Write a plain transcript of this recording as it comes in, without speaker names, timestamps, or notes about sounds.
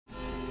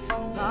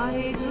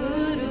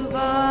ਵਾਹਿਗੁਰੂ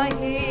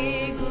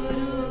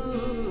ਵਾਹਿਗੁਰੂ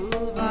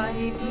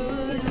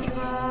ਵਾਹਿਗੁਰੂ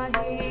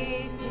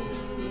ਵਾਹਿਗੁਰੂ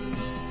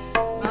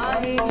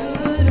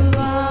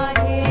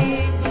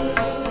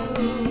ਵਾਹਿਗੁਰੂ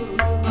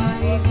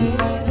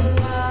ਵਾਹਿਗੁਰੂ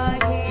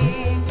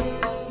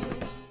ਵਾਹਿਗੁਰੂ।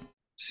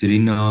 ਸ੍ਰੀ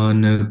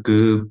ਨਾਨਕ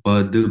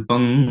ਪਦ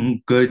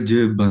ਪੰਕਜ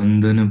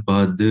ਬੰਦਨ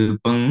ਪਦ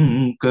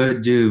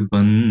ਪੰਕਜ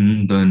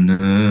ਬੰਦਨ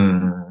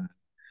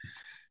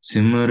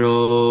ਸਿਮਰੋ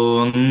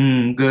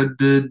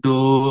ਅੰਗਦ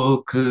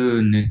ਦੋਖ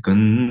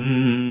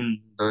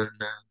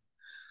ਨਿਕੰਦਨ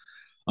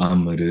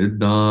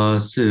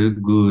ਅਮਰਦਾਸ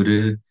ਗੁਰ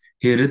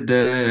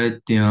ਹਿਰਦੈ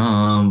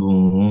ਧਿਆਵੋ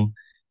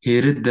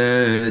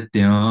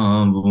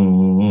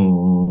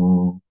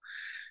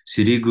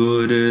ਸ੍ਰੀ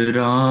ਗੁਰ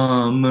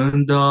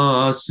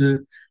ਰਾਮਦਾਸ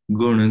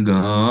ਗੁਣ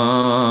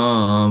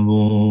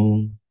ਗਾਵੋ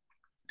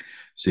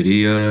ਸ੍ਰੀ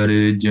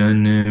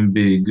ਅਰਜਨ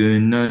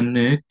ਬਿਗਨਨ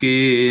ਕੇ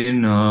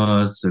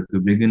ਨਾਸਕ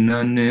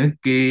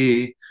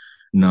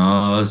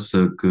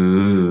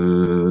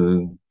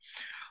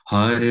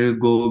ਹਰ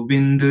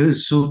ਗੋਬਿੰਦ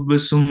ਸੁਭ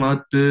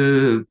ਸੁਮਤ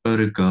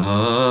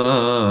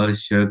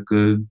ਪ੍ਰਕਾਸ਼ਕ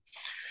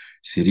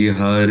ਸ੍ਰੀ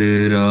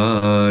ਹਰਿ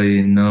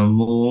ਰਾਇ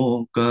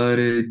ਨਮੋ ਕਰ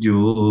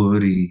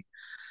ਜੋਰੀ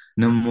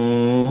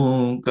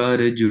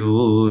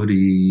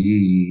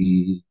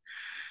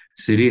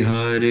ਸ੍ਰੀ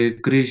ਹਰਿ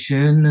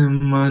ਕ੍ਰਿਸ਼ਨ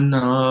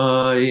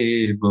ਮਨਾਏ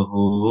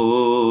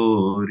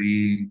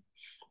ਬਹੋਰੀ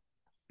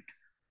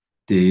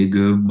ਤੇਗ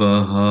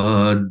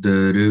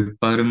ਬਹਾਦਰ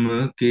ਪਰਮ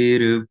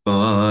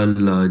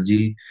ਕਿਰਪਾਲਾ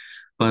ਜੀ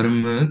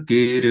ਪਰਮ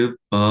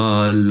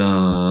ਕਿਰਪਾਲਾ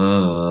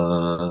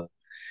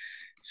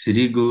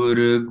ਸ੍ਰੀ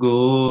ਗੁਰੂ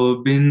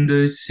ਗੋਬਿੰਦ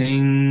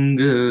ਸਿੰਘ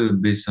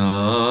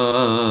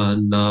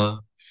ਬਿਸਾਲਾ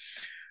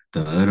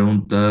ਤਰੋਂ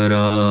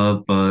ਤਰਾ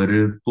ਪਰ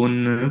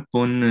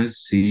ਪੁੰਨ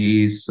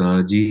ਸੀਸਾ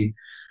ਜੀ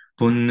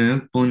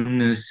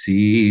ਪੁੰਨ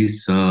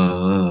ਸੀਸਾ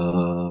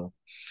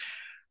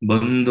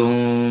ਬੰਦੋਂ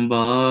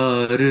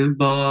ਬਾਰ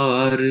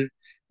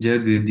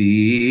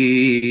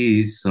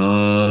ਜਗਦੀਸਾ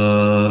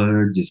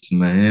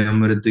ਜਿਸਮੈ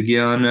ਅੰਮ੍ਰਿਤ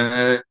ਗਿਆਨ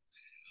ਹੈ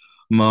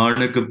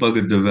ਮਾਣਕ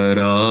ਭਗਤ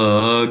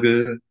ਵੈਰਾਗ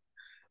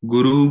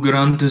ਗੁਰੂ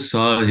ਗ੍ਰੰਥ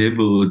ਸਾਹਿਬ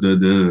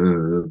ਉਦਦ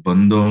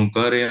ਬੰਦੋਂ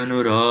ਕਰ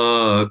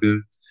ਅਨੁਰਾਗ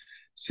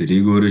ਸ੍ਰੀ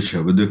ਗੁਰ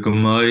ਸ਼ਬਦ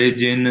ਕਮਾਏ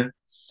ਜਿਨ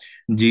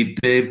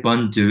ਜੀਤੇ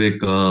ਪੰਜ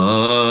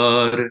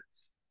ਵਿਕਾਰ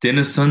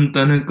ਤਿਨ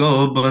ਸੰਤਨ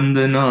ਕੋ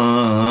ਬੰਦਨਾ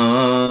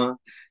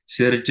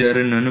ਸਿਰ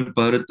ਚਰਨਨ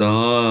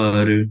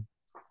ਪਰਤਾਰ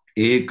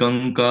ਏਕ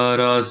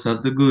ਓੰਕਾਰਾ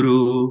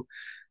ਸਤਿਗੁਰੂ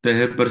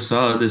ਤਹਿ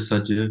ਪ੍ਰਸਾਦ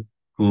ਸਚ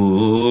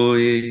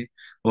ਹੋਏ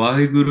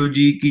ਵਾਹਿਗੁਰੂ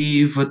ਜੀ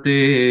ਕੀ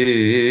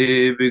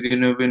ਫਤਿਹ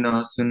ਵਿਘਨ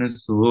ਵਿਨਾਸ਼ਨ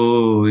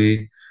ਸੋਏ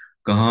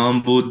ਕਹਾਂ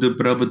ਬੁੱਧ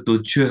ਪ੍ਰਭ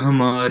ਤੁਛ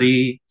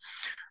ਹਮਾਰੀ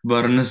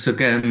ਵਰਨ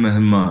ਸਕੈ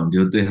ਮਹਿਮਾ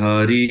ਜੋ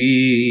ਤਿਹਾਰੀ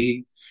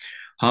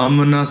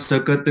ਹਮ ਨਾ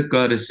ਸਕਤ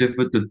ਕਰ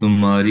ਸਿਫਤ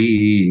ਤੁਮਾਰੀ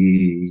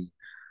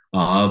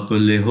ਆਪ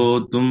ਲਿਹੋ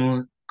ਤੁਮ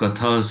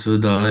ਕਥਾ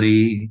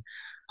ਸੁਧਾਰੀ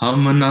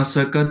ਹਮ ਨਾ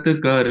ਸਕਤ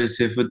ਕਰ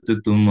ਸਿਫਤ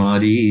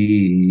ਤੁਮਾਰੀ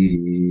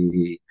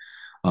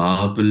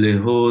ਆਪ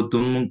ਲਿਹੋ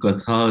ਤੁਮ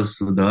ਕਥਾ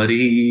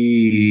ਸੁਧਾਰੀ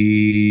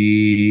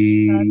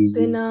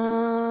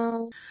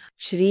ਸਤਿਨਾਮ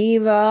ਸ਼੍ਰੀ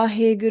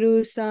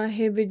ਵਾਹਿਗੁਰੂ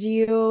ਸਾਹਿਬ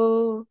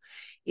ਜੀਓ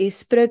ਇਸ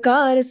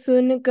ਪ੍ਰਕਾਰ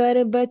ਸੁਨ ਕਰ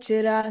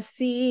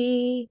ਬਚਰਾਸੀ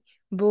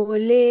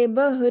ਬੋਲੇ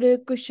ਬਹੁਰ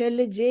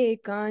ਕੁਸ਼ਲ ਜੇ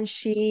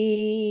ਕਾਂਸ਼ੀ।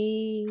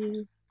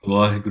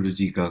 ਵਾਹਿਗੁਰੂ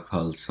ਜੀ ਕਾ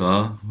ਖਾਲਸਾ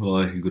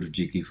ਵਾਹਿਗੁਰੂ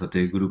ਜੀ ਕੀ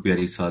ਫਤਿਹ। ਗੁਰੂ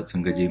ਪਿਆਰੀ ਸਾਧ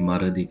ਸੰਗਤ ਜੀ,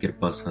 ਮਹਾਰਾਜ ਦੀ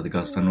ਕਿਰਪਾ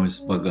ਸਦਕਾ ਸਾਨੂੰ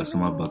ਇਸ ਭਾਗਾ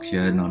ਸਮਾਂ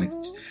ਬਖਸ਼ਿਆ ਹੈ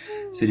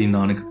ਸ੍ਰੀ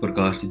ਨਾਨਕ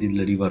ਪ੍ਰਕਾਸ਼ ਜੀ ਦੀ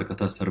ਲੜੀਵਾਰ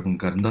ਕਥਾ ਸਰਵਣ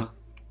ਕਰਨ ਦਾ।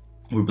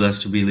 We're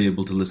blessed to be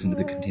able to listen to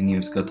the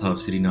continuous katha of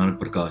Sri Nanak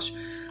Prakash.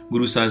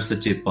 Guru Sahib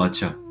Sache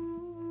Paatshah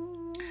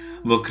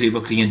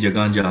ਵੱਖਰੀਆਂ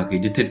ਜਗ੍ਹਾ ਜਾ ਕੇ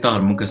ਜਿੱਥੇ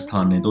ਧਾਰਮਿਕ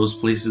ਸਥਾਨ ਨੇ, those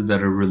places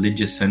that are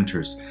religious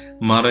centers,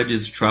 Maharaj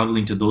is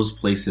traveling to those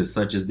places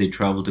such as they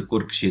travel to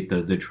Kurukshetra,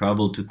 they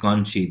travel to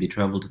Kanchi, they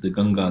travel to the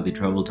Ganga, they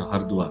travel to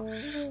Hardwar।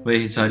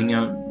 ਇਹ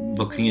ਸਾਰੀਆਂ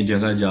ਵੱਖਰੀਆਂ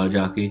ਜਗ੍ਹਾ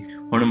ਜਾ ਕੇ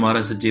ਹੁਣ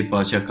ਮਹਾਰਾਜ ਸੱਚੇ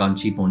ਪਾਤਸ਼ਾਹ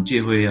ਕਾਂਚੀ ਪਹੁੰਚੇ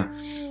ਹੋਏ ਆ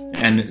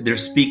and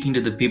they're speaking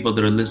to the people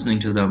that are listening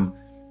to them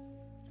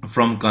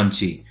from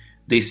Kanchi।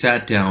 They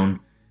sat down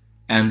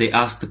and they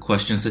asked the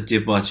question, Sache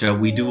Pacha,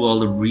 we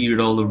read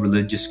all the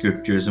religious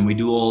scriptures and we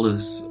do all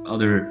this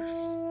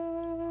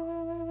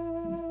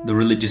the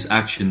religious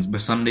actions,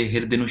 but Sunday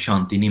hirde nu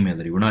shanti nahi mil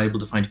rahi. We're not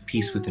able to find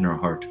peace within our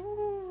heart.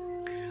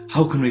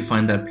 How can we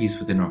find that peace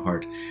within our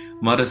heart?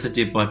 Maharaj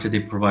Sache Pacha,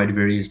 they provide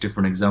various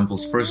different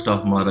examples. First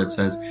off, Maharaj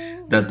says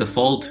that the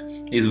fault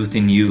is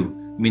within you,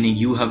 meaning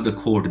you have the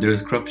cord. There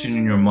is corruption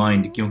in your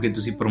mind kyunki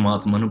tusi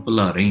Paramatma nu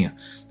bhula rahe hain.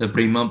 The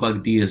prema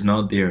bhakti is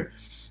not there.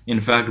 In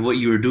fact, what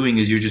you are doing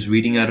is you're just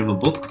reading out of a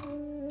book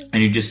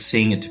and you're just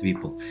saying it to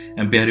people.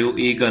 And pyareo,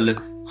 ਇਹ ਗੱਲ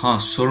ਹਾਂ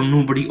ਸੁਣਨ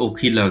ਨੂੰ ਬੜੀ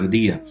ਔਖੀ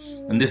ਲੱਗਦੀ ਆ।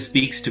 And this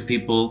speaks to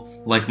people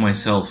like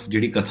myself,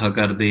 ਜਿਹੜੀ ਕਥਾ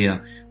ਕਰਦੇ ਆ,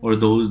 or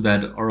those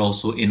that are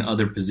also in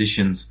other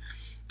positions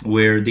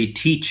where they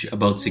teach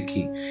about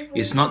Sikhi.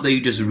 It's not that you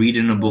just read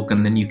in a book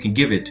and then you can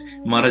give it.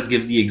 Maharaj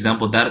gives the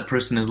example that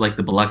person is like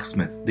the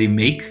blacksmith. They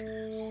make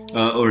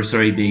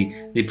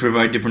they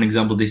provide different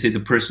examples. They say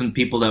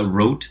people that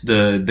wrote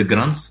the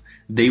granths,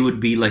 they would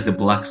be like the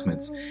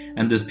blacksmiths.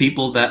 And there's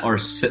people that are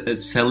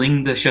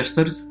selling the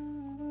shastras,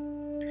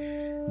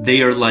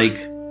 they are like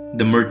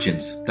the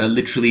merchants that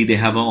literally they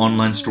have an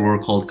online store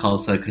called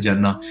Khalsa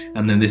Khajana,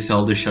 and then they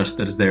sell their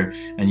shastras there,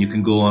 and you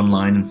can go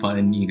online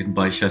and you can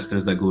buy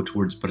shastras that go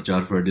towards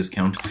prachar for a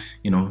discount,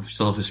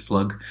 selfish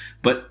plug.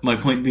 But my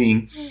point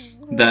being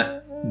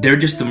that they're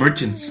just the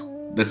merchants.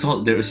 That's all.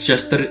 There's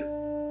shastra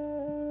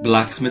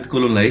blacksmith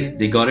kolo lay,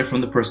 they got it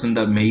from the person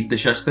that made the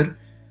shastra,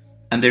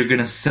 and they're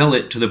gonna sell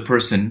it to the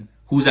person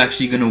who's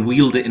actually gonna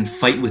wield it and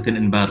fight with it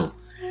in battle.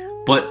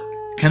 But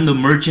can the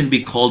merchant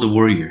be called a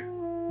warrior?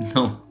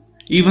 No.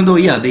 Even though,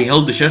 yeah, they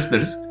held the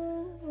shastras,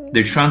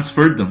 they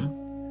transferred them,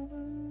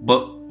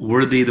 but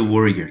were they the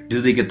warrior?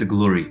 Did they get the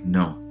glory?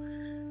 No.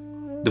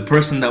 The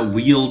person that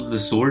wields the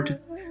sword,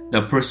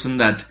 that person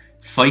that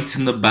fights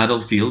in the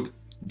battlefield,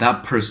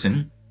 that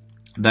person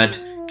that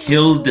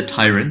kills the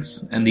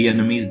tyrants and the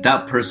enemies,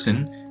 that person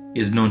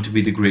is known to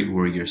be the great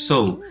warrior.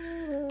 So,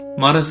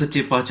 Maharaj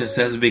Sache Pacha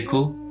says,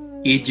 Bekho,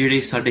 ye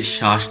jede sade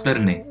shastar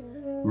ne,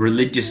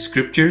 religious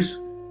scriptures,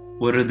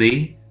 what are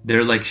they?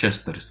 They're like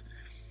shastras.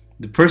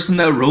 The person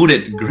that wrote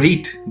it,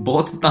 great,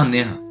 bahut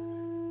dhanya.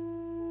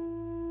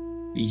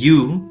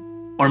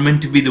 You are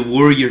meant to be the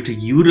warrior to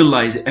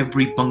utilize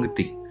every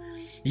pangti.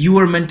 You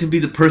are meant to be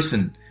the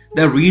person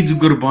that reads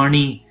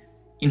Gurbani,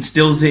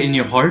 instills it in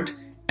your heart,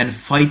 and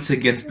fights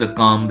against the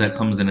Kaam that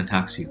comes and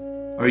attacks you.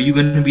 Are you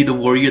going to be the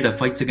warrior that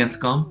fights against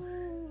Kaam?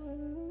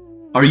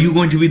 Are you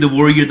going to be the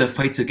warrior that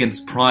fights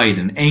against pride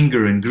and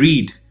anger and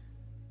greed?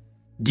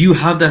 Do you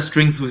have that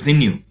strength within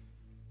you?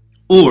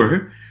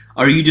 Or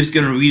are you just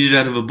going to read it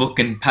out of a book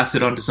and pass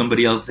it on to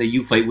somebody else, say,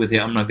 you fight with it,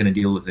 I'm not going to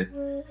deal with it?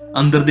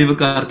 Andar de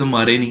vakar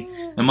tumhare nahi.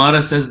 And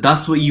Maharaj says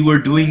that's what you are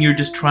doing, you're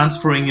just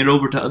transferring it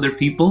over to other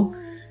people,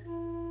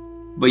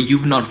 but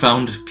you've not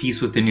found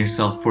peace within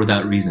yourself for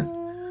that reason.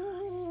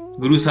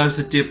 Guru Sahib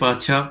Sache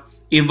Pacha,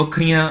 ਇਹ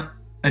ਵੱਖਰੀਆਂ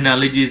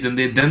analogies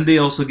then they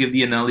also give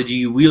the analogy,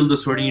 you wield the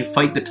sword and you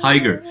fight the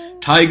tiger.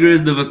 Tiger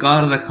is the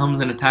vakar that comes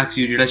and attacks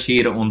you, ਜਿਹੜਾ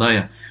ਸ਼ੇਰ ਆਉਂਦਾ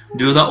ਆ,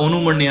 ਜਿਹਦਾ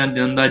ਉਹਨੂੰ ਮੰਨਿਆ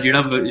ਜਾਂਦਾ,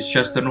 ਜਿਹੜਾ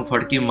ਸ਼ਸਤਰ ਨੂੰ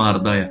ਫੜ ਕੇ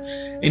ਮਾਰਦਾ ਆ.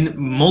 In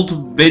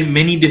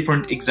many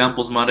different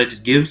examples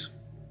Maharaj gives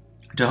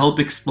to help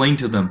explain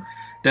to them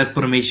that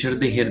ਪਰਮੇਸ਼ਰ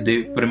ਦੇ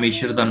ਹਿਰਦੇ,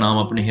 ਪਰਮੇਸ਼ਰ ਦਾ ਨਾਮ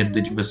ਆਪਣੇ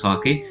ਹਿਰਦੇ 'ਚ ਵਸਾ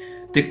ਕੇ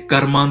ਤੇ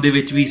ਕਰਮਾਂ ਦੇ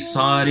ਵਿੱਚ ਵੀ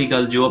ਸਾਰੀ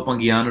ਗੱਲ ਜੋ ਆਪਾਂ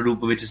ਗਿਆਨ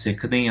ਰੂਪ ਵਿੱਚ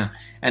ਸਿੱਖਦੇ ਹਾਂ,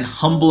 and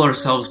humble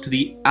ourselves to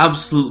the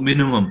absolute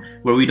minimum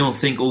where we don't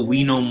think, oh,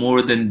 we know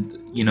more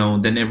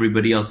than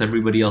everybody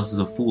else is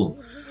a fool.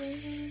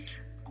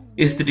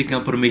 ਇਸ ਤਰੀਕੇ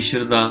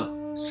ਪਰਮੇਸ਼ਰ ਦਾ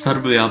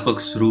ਸਰਬ ਵਿਆਪਕ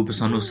ਸਰੂਪ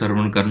ਸਾਨੂੰ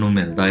ਸਰਵਣ ਕਰਨ ਨੂੰ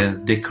ਮਿਲਦਾ ਆ,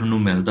 ਦੇਖਣ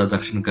ਨੂੰ ਮਿਲਦਾ,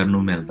 ਦਰਸ਼ਨ ਕਰਨ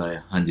ਨੂੰ ਮਿਲਦਾ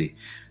ਆ. ਹਾਂਜੀ,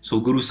 ਸੋ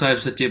ਗੁਰੂ ਸਾਹਿਬ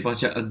ਸੱਚੇ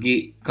ਪਾਤਸ਼ਾਹ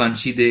ਅੱਗੇ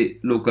ਕਾਂਸ਼ੀ ਦੇ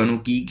ਲੋਕਾਂ ਨੂੰ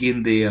ਕੀ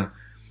ਕਹਿੰਦੇ ਆ,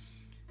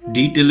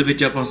 ਡੀਟੇਲ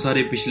ਵਿੱਚ ਆਪਾਂ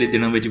ਸਾਰੇ ਪਿਛਲੇ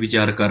ਦਿਨਾਂ ਵਿੱਚ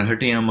ਵਿਚਾਰ ਕਰ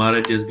ਹਟੇ ਹਾਂ.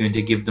 ਮਹਾਰਾਜ is going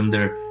to give them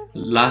their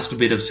last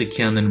bit of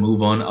ਸਿੱਖਿਆ and then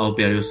move on. ਆਓ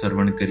ਪਿਆਰਿਓ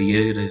ਸਰਵਣ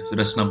ਕਰੀਏ,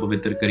 ਰਸਨਾ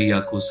ਪਵਿੱਤਰ ਕਰੀ,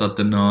 ਆਖੋ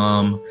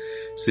ਸਤਨਾਮ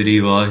ਸ੍ਰੀ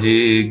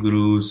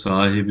ਵਾਹਿਗੁਰੂ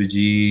ਸਾਹਿਬ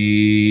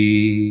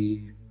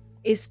ਜੀ.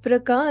 ਇਸ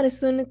ਪ੍ਰਕਾਰ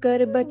ਸੁਨ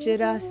ਕਰ ਬਚ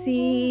ਰਾਸੀ.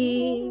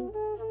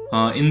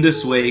 ਹਾਂ, in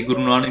this way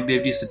Guru Nanak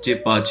Dev ji ਸੱਚੇ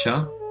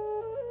ਪਾਤਸ਼ਾਹ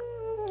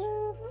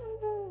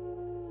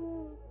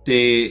ਤੇ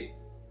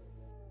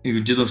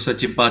ਜਦੋਂ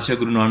ਸੱਚੇ ਪਾਤਸ਼ਾਹ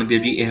ਗੁਰੂ ਨਾਨਕ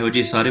ਦੇਵ ਜੀ ਇਹੋ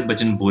ਜਿਹੇ ਸਾਰੇ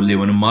ਬਚਨ ਬੋਲੇ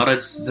ਵਨ, ਮਹਾਰਾਜ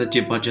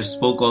ਸੱਚੇ ਪਾਤਸ਼ਾਹ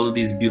spoke all of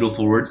these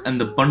beautiful words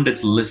and the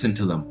Pandits listened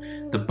to them.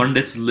 The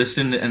Pandits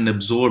listened and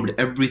absorbed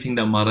everything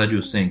that Maharaj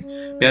was saying.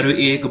 ਪਿਆਰਿਓ,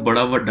 ਇਹ ਇੱਕ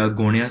ਬੜਾ ਵੱਡਾ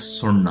ਗੁਣ ਆ,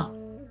 ਸੁਣਨਾ.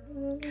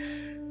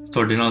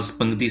 ਤੁਹਾਡੇ ਨਾਲ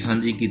ਪੰਕਤੀ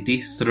ਸਾਂਝੀ ਕੀਤੀ,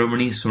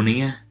 ਸਰਵਣੀ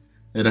ਸੁਣੀਏ,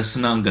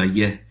 ਰਸਨਾ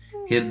ਗਾਈਏ,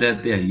 ਹਿਰਦੇ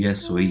ਧਿਆਈਏ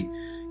ਸੋਈ.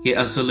 ਕਿ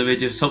ਅਸਲ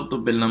ਵਿੱਚ ਸਭ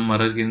ਤੋਂ ਪਹਿਲਾਂ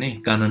ਮਹਾਰਾਜ ਕਹਿੰਦੇ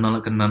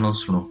ਕੰਨਾਂ ਨਾਲ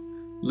ਸੁਣੋ.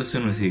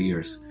 Listen with your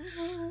ears.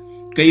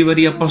 ਕਈ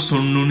ਵਾਰੀ ਆਪਾਂ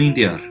ਸੁਣਨ ਨੂੰ ਨਹੀਂ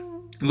ਤਿਆਰ,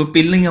 ਕਿਉਂਕਿ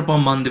ਪਹਿਲਾਂ ਹੀ ਆਪਾਂ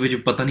ਮਨ ਦੇ ਵਿੱਚ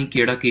ਪਤਾ ਨਹੀਂ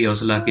ਕਿਹੜਾ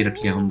chaos ਲਾ ਕੇ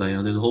ਰੱਖਿਆ ਹੁੰਦਾ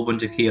ਆ. There's a whole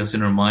bunch of chaos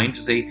in our mind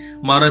to say,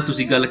 ਮਹਾਰਾਜ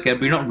ਤੁਸੀਂ ਗੱਲ ਕਹਿ,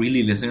 we're not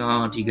really listening.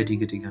 ਹਾਂ ਠੀਕ ਹੈ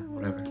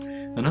whatever,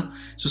 ਹੈ ਨਾ.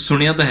 ਸੋ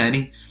ਸੁਣਿਆ ਤਾਂ ਹੈ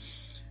ਨਹੀਂ.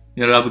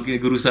 ਰੱਬ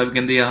ਗੁਰੂ ਸਾਹਿਬ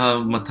ਕਹਿੰਦੇ ਆਹ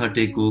ਮੱਥਾ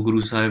ਟੇਕੋ, ਗੁਰੂ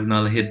ਸਾਹਿਬ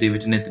ਨਾਲ ਹਿਰਦੇ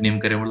ਵਿੱਚ ਨਿਤਨੇਮ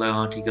ਕਰਿਆ, ਮਤਲਬ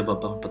ਹਾਂ ਠੀਕ ਹੈ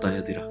ਬਾਬਾ ਪਤਾ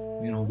ਹੈ ਤੇਰਾ,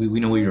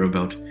 we know what you're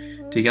about.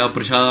 ਠੀਕ ਹੈ,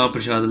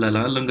 ਪ੍ਰਸ਼ਾਦ ਲੈ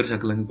ਲਾ, ਲੰਗਰ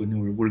ਛਕ ਲਾਂਗੇ, ਕੋਈ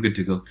ਨਹੀਂ, we're good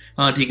to go.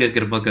 ਹਾਂ ਠੀਕ ਹੈ,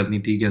 ਕਿਰਪਾ ਕਰਨੀ,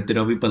 ਠੀਕ ਹੈ,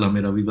 ਤੇਰਾ ਵੀ ਭਲਾ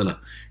ਮੇਰਾ ਵੀ ਭਲਾ,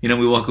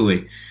 we walk away.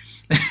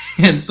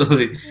 And so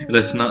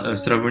ਰਸਨਾ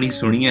ਸਰਵਣੀ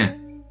ਸੁਣੀਏ,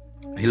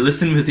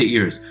 listen with your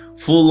ears,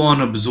 full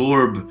on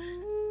absorb,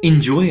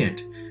 enjoy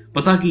it.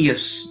 ਪਤਾ ਕੀ ਹੈ,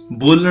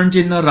 ਬੋਲਣ 'ਚ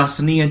ਇੰਨਾ ਰਸ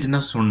ਨਹੀਂ ਹੈ ਜਿੰਨਾ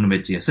ਸੁਣਨ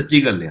ਵਿੱਚ ਹੈ,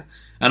 ਸੱਚੀ ਗੱਲ ਹੈ.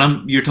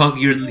 And you're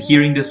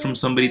hearing this from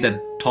somebody that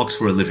talks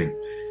for a living.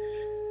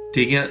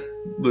 ਠੀਕ ਹੈ,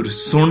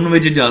 ਸੁਣਨ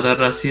ਵਿੱਚ ਜ਼ਿਆਦਾ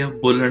ਰਸ ਹੈ,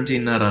 ਬੋਲਣ 'ਚ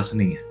ਇੰਨਾ ਰਸ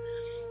ਨਹੀਂ ਹੈ.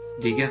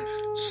 ਠੀਕ ਹੈ,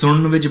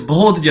 ਸੁਣਨ ਵਿੱਚ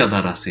ਬਹੁਤ ਜ਼ਿਆਦਾ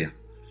ਰਸ ਹੈ.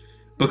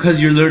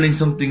 Because you're learning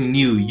something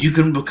new, you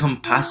can become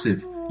passive.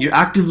 You're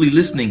actively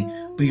listening,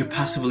 but you're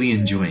passively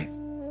enjoying.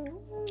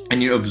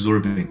 And you're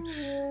absorbing.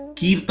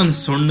 Kirtan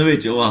sunne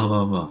vich, wah,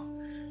 wah, wah,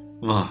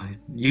 wah.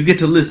 You get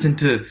to listen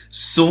to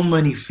so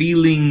many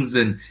feelings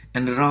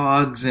and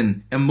rags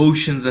and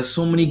emotions that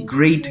so many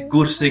great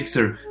Gursikhs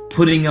are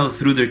putting out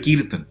through their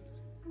kirtan.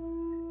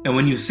 And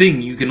when you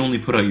sing, you can only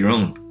put out your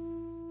own.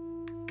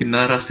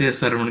 Kinna rase hai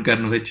sarvan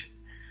karn vich.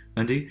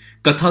 Anji,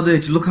 katha de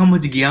vich, look how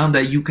much gyan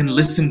that you can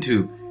listen to,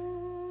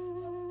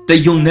 that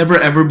you'll never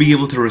ever be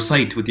able to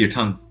recite with your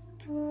tongue.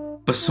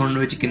 But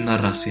sunne vich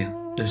kinna rase hai.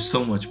 There's so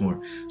much more.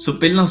 So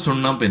ਪਹਿਲਾਂ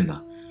ਸੁਣਨਾ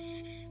ਪੈਂਦਾ.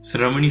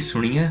 ਸਰਵਣੀ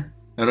ਸੁਣੀਏ,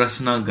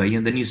 Rasna gai,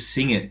 and then you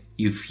sing it.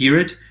 You hear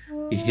it,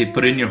 you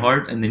put it in your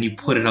heart, and then you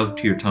put it out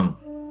to your tongue.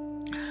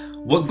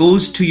 What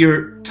goes to your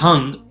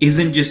tongue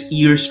isn't just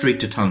ear straight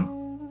to tongue.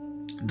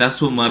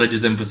 That's what Maharaj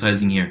is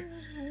emphasizing here.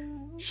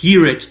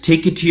 Hear it,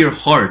 take it to your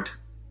heart.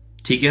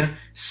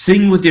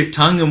 Sing with your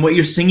tongue, and what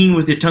you're singing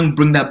with your tongue,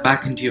 bring that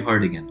back into your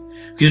heart again.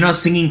 Because you're not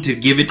singing to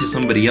give it to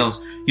somebody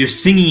else. You're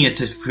singing it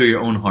for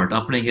your own heart.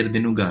 Apne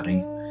hirde nu ga rahe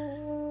hain.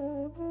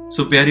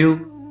 So pyareo,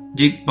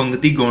 je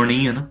pangti gauni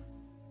hai na,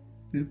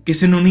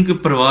 ਕਿਸੇ ਨੂੰ ਨਹੀਂ ਕੋਈ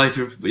ਪਰਵਾਹ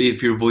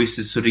if your voice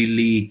is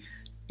surreally,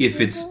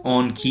 if it's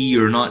on key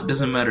or not,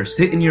 doesn't matter.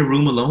 Sit in your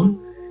room alone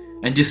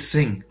and just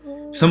sing.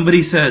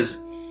 Somebody says,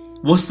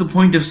 what's the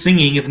point of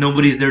singing if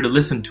nobody's there to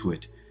listen to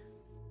it?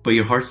 But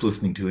your heart's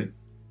listening to it.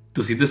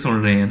 ਤੁਸੀਂ ਤਾਂ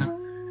ਸੁਣ ਰਹੇ ਨਾ,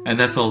 and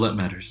that's all that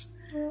matters.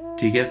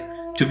 ਠੀਕ ਹੈ?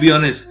 To be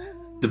honest,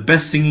 the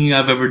best singing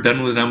I've ever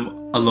done was I'm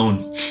alone.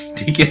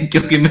 ਠੀਕ ਹੈ?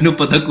 ਕਿਉਂਕਿ ਮੈਨੂੰ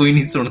ਪਤਾ ਕੋਈ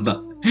ਨਹੀਂ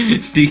ਸੁਣਦਾ.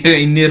 ਠੀਕ ਹੈ?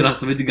 ਇੰਨੇ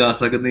ਰਸ ਵਿੱਚ ਗਾ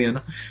ਸਕਦੇ ਆ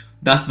ਨਾ.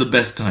 That's the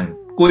best time.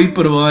 ਕੋਈ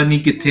ਪਰਵਾਹ ਨਹੀਂ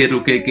ਕਿੱਥੇ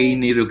ਰੁਕੇ ਕਈ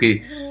ਨਹੀਂ ਰੁਕੇ,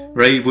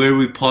 right? Where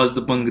we paused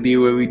the ਪੰਗਤੀ,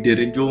 where we did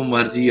it, ਜੋ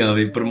ਮਰਜੀ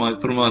ਆਵੇ,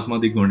 ਪਰਮਾਤਮਾ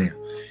ਦੇ ਗੁਣ ਆ.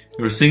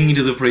 You're singing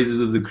to the praises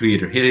of the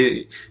Creator.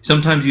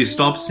 Sometimes you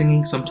stop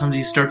singing, sometimes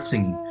you start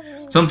singing.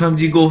 Sometimes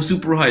you go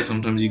super high,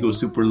 sometimes you go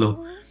super low.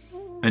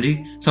 ਹਾਂਜੀ?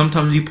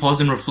 Sometimes you pause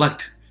and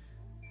reflect.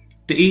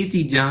 ਤੇ ਇਹ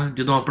ਚੀਜ਼ਾਂ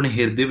ਜਦੋਂ ਆਪਣੇ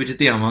ਹਿਰਦੇ ਵਿੱਚ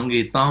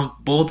ਧਿਆਵਾਂਗੇ ਤਾਂ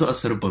ਬਹੁਤ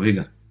ਅਸਰ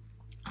ਪਵੇਗਾ.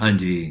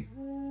 ਹਾਂਜੀ.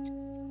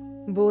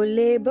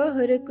 ਬੋਲੇ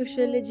ਬਹੁਰ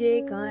ਕੁਸ਼ਲ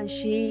ਜੇ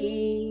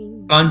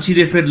ਕਾਂਸ਼ੀ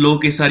ਦੇ ਫਿਰ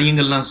ਲੋਕ ਇਹ ਸਾਰੀਆਂ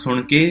ਗੱਲਾਂ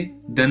ਸੁਣ ਕੇ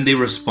then they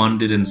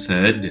responded and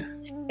said,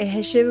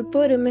 ਇਹ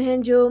ਸ਼ਿਵਪੁਰ ਮਹਿ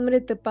ਜੋ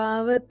ਮ੍ਰਿਤ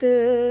ਪਾਵਤ.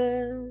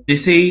 They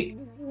say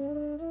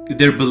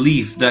their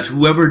belief that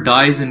whoever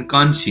dies in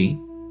Kanchi,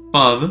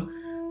 ਭਾਵ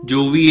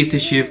ਜੋ ਵੀ ਇੱਥੇ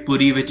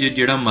ਸ਼ਿਵਪੁਰੀ ਵਿੱਚ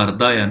ਜਿਹੜਾ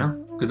ਮਰਦਾ ਆ ਨਾ,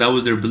 because that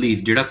was their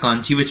belief, ਜਿਹੜਾ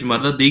ਕਾਂਚੀ ਵਿੱਚ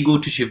ਮਰਦਾ, they go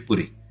to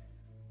Shivpuri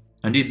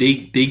and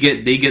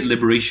they get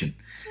liberation.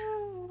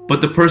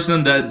 But the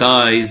person that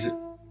dies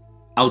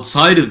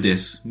outside of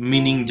this,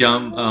 meaning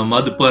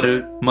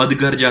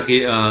Madhgar jaake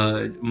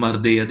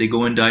marde, they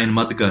go and die in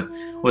Madhgar,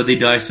 or they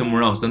die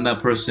somewhere else, then that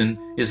person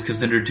is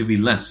considered to be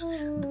less.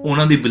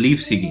 ਉਹਨਾਂ ਦੀ belief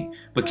ਸੀਗੀ.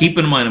 But keep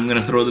in mind, I'm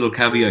going to throw a little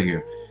caveat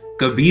here.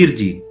 Kabir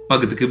ji,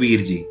 Bhagat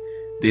Kabir ji,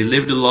 they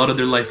lived a lot of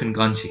their life in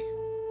Kanchi.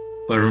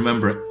 But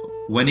remember,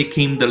 when it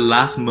came the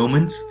last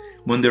moments,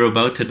 when they were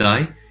about to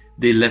die,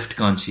 they left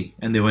Kanchi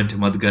and they went to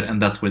Madhgar,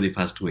 and that's where they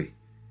passed away.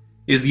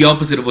 It's the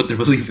opposite of what their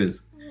belief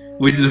is,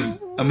 which is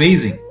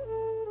amazing.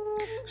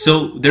 So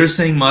they're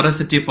saying, Maharaj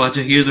Sache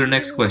Pacha, here's our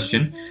next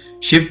question.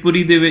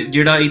 Shivpuri de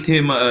ਜਿਹੜਾ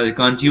ਇੱਥੇ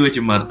ਕਾਂਚੀ ਵਿੱਚ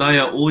ਮਰਦਾ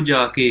ਆ, ਉਹ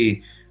ਜਾ ਕੇ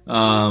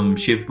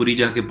ਸ਼ਿਵਪੁਰੀ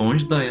ਜਾ ਕੇ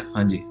ਪਹੁੰਚਦਾ ਆ.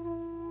 ਹਾਂਜੀ.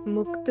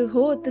 ਮੁਕਤ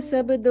ਹੋਤ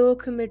ਸਭ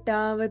ਦੁੱਖ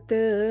ਮਿਟਾਵਤ.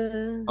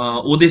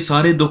 ਉਹਦੇ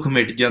ਸਾਰੇ ਦੁੱਖ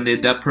ਮਿਟ ਜਾਂਦੇ.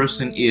 That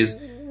person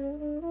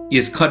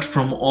is cut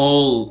from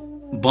all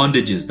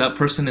bondages. That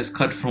person is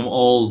cut from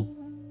all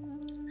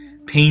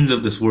pains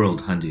of this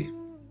world. ਹਾਂਜੀ.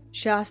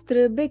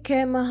 ਸ਼ਾਸਤਰ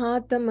ਬਿਖੈ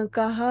ਮਹਾਤਮ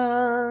ਕਹਾ.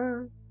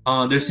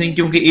 They're saying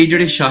ਕਿਉਂਕਿ ਇਹ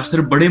ਜਿਹੜੇ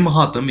ਸ਼ਾਸਤਰ ਬੜੇ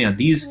ਮਹਾਤਮ ਆ,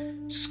 these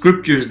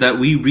scriptures that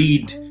we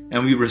read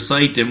and we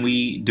recite and we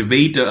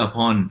debate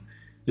upon,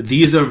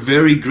 these are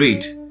very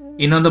great.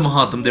 ਇਹਨਾਂ ਦਾ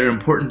ਮਹਾਤਮ, their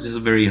importance is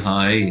very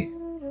high.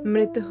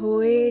 ਮ੍ਰਿਤ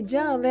ਹੋਏ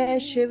ਜਾਵੇ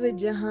ਸ਼ਿਵ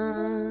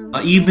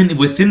ਜਹਾਂ. Even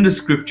within the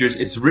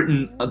scriptures, it's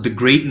written the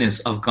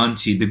greatness of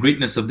Kanchi, the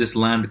greatness of this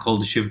land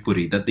called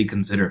Shivpuri that they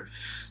consider.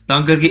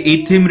 ਤਾਂ ਕਰਕੇ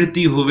ਇੱਥੇ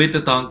ਮ੍ਰਿਤੀ ਹੋਵੇ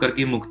ਤਾਂ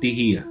ਕਰਕੇ ਮੁਕਤੀ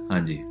ਹੀ ਆ.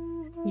 ਹਾਂਜੀ.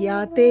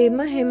 ਯਾ ਤੇ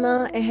ਮਹਿਮਾ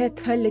ਇਹ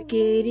ਥਲ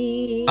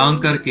ਕੇਰੀ. ਤਾਂ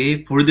ਕਰਕੇ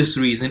for this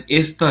reason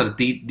ਇਸ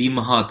ਧਰਤੀ ਦੀ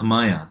ਮਹਾਤਮਾ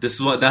ਆ.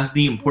 That's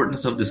the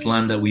importance of this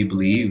land that we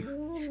believe.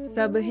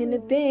 ਸਭ ਹਿਨ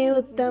ਤੇ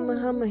ਉੱਤਮ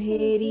ਹਮ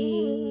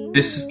ਹੇਰੀ.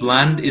 This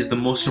land is the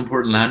most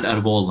important land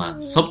out of all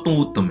lands. ਸਭ ਤੋਂ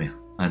ਉੱਤਮ ਆ.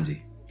 ਹਾਂਜੀ.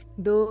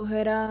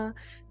 ਦੋਹਰਾ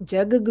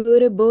ਜਗ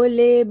ਗੁਰ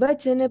ਬੋਲੇ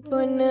ਬਚਨ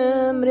ਪੁਨ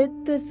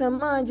ਮ੍ਰਿਤ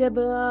ਸਮਾ ਜਬ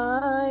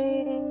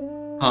ਆਏ.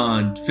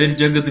 ਹਾਂ, ਫਿਰ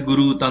ਜਗਤ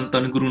ਗੁਰੂ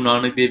ਧੰਨ ਗੁਰੂ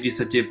ਨਾਨਕ ਦੇਵ ਜੀ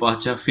ਸੱਚੇ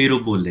ਪਾਤਸ਼ਾਹ ਫਿਰ ਉਹ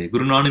ਬੋਲੇ.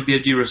 Guru Nanak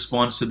Dev ji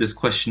responds to this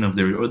question of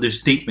their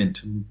statement,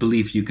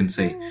 belief you can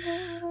say.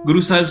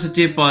 Guru Sahib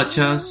ਸੱਚੇ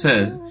ਪਾਤਸ਼ਾਹ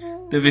says,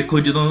 ਤੇ ਵੇਖੋ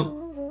ਜਦੋਂ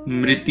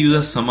ਮ੍ਰਿਤਿੂ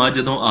ਦਾ ਸਮਾਂ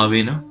ਜਦੋਂ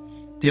ਆਵੇ ਨਾ,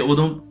 ਤੇ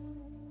ਉਦੋਂ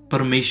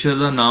ਪਰਮੇਸ਼ਰ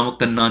ਦਾ ਨਾਮ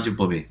ਕੰਨਾਂ 'ਚ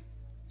ਪਵੇ.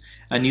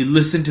 And you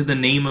listen to the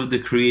name of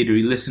the Creator,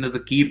 you listen to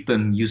the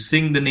Kirtan, you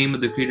sing the name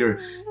of the Creator.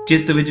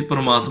 ਚਿੱਤ ਵਿੱਚ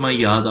ਪਰਮਾਤਮਾ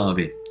ਯਾਦ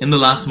ਆਵੇ in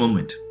the last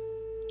moment,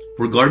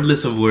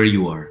 regardless of where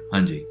you are.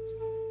 ਹਾਂਜੀ.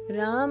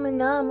 ਰਾਮ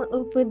ਨਾਮ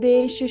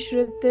ਉਪਦੇਸ਼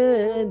ਸ਼੍ਰੁਤ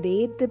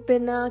ਦੇਤ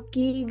ਪਿਨਾ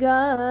ਕੀ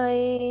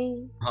ਗਾਏ.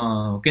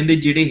 ਹਾਂ, ਕਹਿੰਦੇ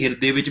ਜਿਹੜੇ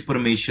ਹਿਰਦੇ ਵਿੱਚ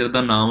ਪਰਮੇਸ਼ਰ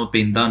ਦਾ ਨਾਮ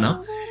ਪੈਂਦਾ ਨਾ,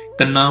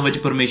 ਕੰਨਾਂ ਵਿੱਚ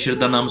ਪਰਮੇਸ਼ਰ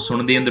ਦਾ ਨਾਮ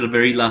ਸੁਣਦੇ in the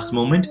very last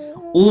moment,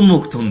 ਉਹ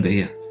ਮੁਕਤ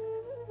ਹੁੰਦੇ ਆ.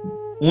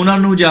 ਉਹਨਾਂ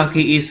ਨੂੰ ਜਾ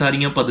ਕੇ ਇਹ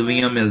ਸਾਰੀਆਂ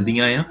ਪਦਵੀਆਂ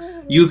ਮਿਲਦੀਆਂ ਆ.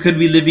 You could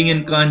be living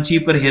in Kanchi,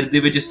 ਪਰ ਹਿਰਦੇ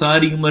ਵਿੱਚ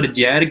ਸਾਰੀ ਉਮਰ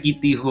ਜ਼ਹਿਰ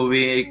ਕੀਤੀ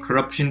ਹੋਵੇ,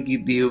 corruption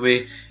ਕੀਤੀ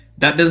ਹੋਵੇ.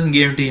 That doesn't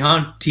guarantee,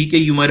 theek hai,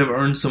 you might have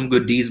earned some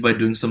good deeds by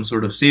doing some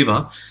sort of seva,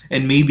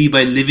 and maybe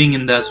by living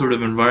in that sort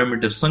of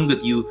environment of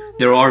sangat,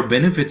 there are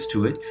benefits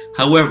to it.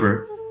 However,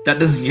 that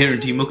doesn't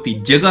guarantee mukti.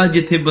 Jagah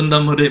jithe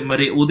banda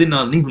mare ode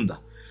naal nahi hunda.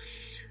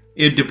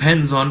 It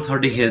depends on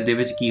thode hirde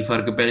vich ki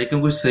fark pੈ ਰਿਹਾ,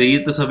 ਕਿਉਂਕਿ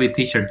ਸਰੀਰ ਤਾਂ ਸਭ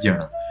ਇੱਥੇ ਛੱਡ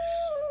ਜਾਣਾ.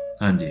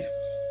 ਹਾਂਜੀ.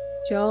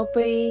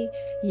 ਚੌਪਈ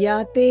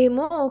ਜਾਂ ਤੇ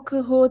ਮੋਖ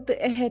ਹੋਤ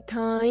ਇਹ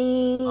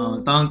ਥਾਈ।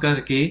 ਤਾਂ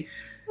ਕਰਕੇ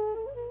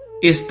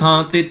ਇਸ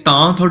ਥਾਂ ਤੇ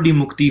ਤਾਂ ਤੁਹਾਡੀ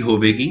ਮੁਕਤੀ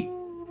ਹੋਵੇਗੀ।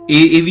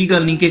 ਇਹ ਵੀ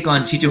ਗੱਲ ਨਹੀਂ ਕਿ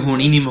ਕਾਂਚੀ 'ਚ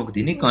ਹੋਣੀ ਨਹੀਂ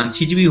ਮੁਕਤੀ, ਨਹੀਂ,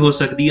 ਕਾਂਚੀ 'ਚ ਵੀ ਹੋ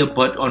ਸਕਦੀ ਹੈ,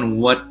 but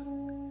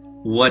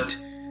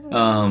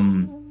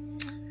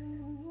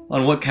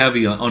on what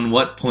caveat, on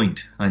what point?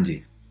 ਹਾਂਜੀ,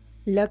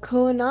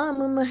 ਲਖੋ ਨਾਮ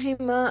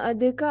ਮਹਿਮਾ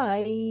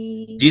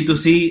ਅਧਿਕਾਈ। ਜੇ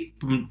ਤੁਸੀਂ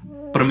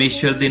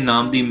ਪਰਮੇਸ਼ਰ ਦੇ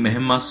ਨਾਮ ਦੀ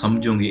ਮਹਿਮਾ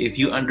ਸਮਝੋਗੇ, if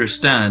you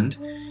understand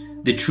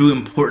the true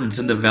importance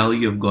and the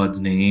value of God's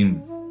name,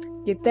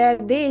 ਕਿਤੇ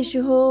ਦੇਸ਼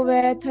ਹੋਵੇ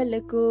ਥਲ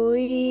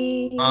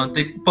ਕੋਈ।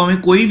 ਤੇ ਭਾਵੇਂ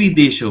ਕੋਈ ਵੀ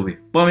ਦੇਸ਼ ਹੋਵੇ,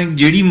 ਭਾਵੇਂ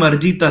ਜਿਹੜੀ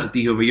ਮਰਜ਼ੀ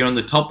ਧਰਤੀ ਹੋਵੇ, you're on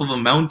the top of a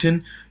mountain,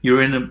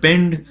 you're in a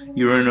ਪਿੰਡ,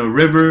 you're in a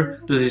river,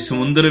 ਤੁਸੀਂ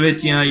ਸਮੁੰਦਰ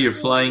ਵਿੱਚ ਆ, you're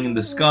flying in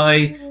the sky,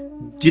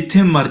 ਜਿੱਥੇ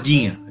ਮਰਜ਼ੀ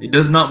ਆ, it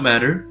does not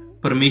matter,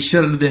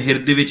 ਪਰਮੇਸ਼ਰ ਦੇ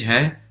ਹਿਰਦੇ ਵਿੱਚ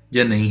ਹੈ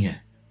ਜਾਂ ਨਹੀਂ ਹੈ।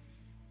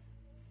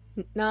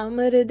 ਨਾਮ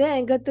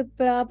ਹਿਰਦੈ ਗਤ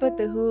ਪ੍ਰਾਪਤ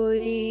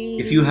ਹੋਈ।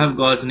 If you have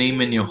God's name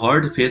in your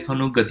heart, ਫਿਰ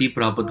ਤੁਹਾਨੂੰ ਗਤੀ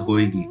ਪ੍ਰਾਪਤ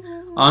ਹੋਏਗੀ।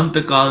 ਅੰਤ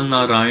ਕਾਲ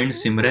ਨਾਰਾਇਣ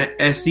ਸਿਮਰੈ,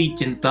 ਐਸੀ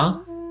ਚਿੰਤਾ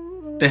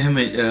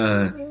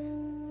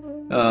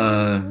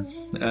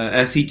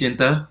ਐਸੀ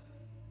ਚਿੰਤਾ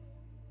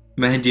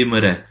ਮਹਿ ਜੇ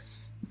ਮਰੈ।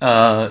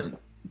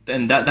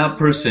 And that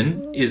person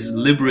is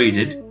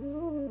liberated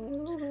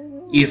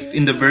if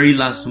in the very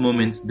last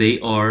moments they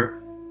are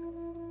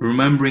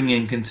remembering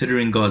and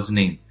considering God's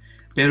name.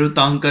 ਪਰ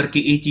ਤਾਂ ਕਰਕੇ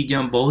ਇਹ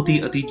ਚੀਜ਼ਾਂ ਬਹੁਤ ਹੀ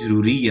ਅਤੀ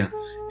ਜ਼ਰੂਰੀ ਆ।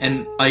 And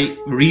I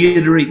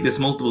reiterate this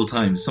multiple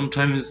times.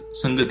 Sometimes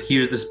ਸੰਗਤ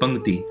hears this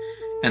ਪੰਕਤੀ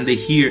and they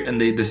hear and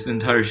they this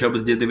entire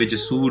ਸ਼ਬਦ ਜਿਹਦੇ ਵਿੱਚ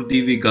ਸੂਰ ਦੀ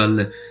ਵੀ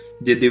ਗੱਲ,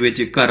 ਜਿਹਦੇ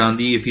ਵਿੱਚ ਘਰਾਂ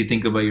ਦੀ, if you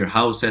think about your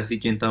house, ਐਸੀ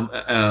ਚਿੰਤਾ,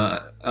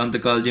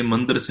 ਅੰਤਕਾਲ ਜੇ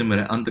ਮੰਦਰ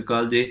ਸਿਮਰੈ,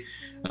 ਅੰਤਕਾਲ ਜੇ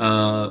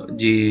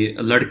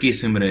ਲੜਕੀ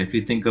ਸਿਮਰੈ, if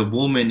you think of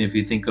women, if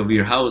you think of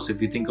your house, if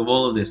you think of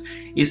all of this,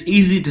 it's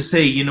easy to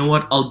say, you know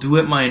what, I'll do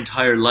it my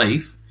entire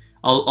life,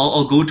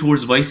 I'll go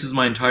towards vices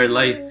my entire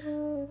life.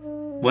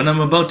 When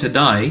I'm about to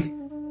die,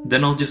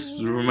 then I'll just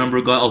remember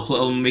God,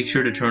 I'll make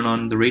sure to turn on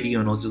the radio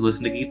and I'll just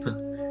listen to Kirtan.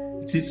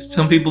 See,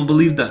 some people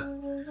believe that.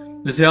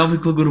 They say,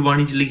 "Aapko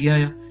Gurbani ch likha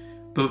hai."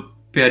 But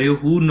pyareo,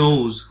 who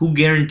knows, who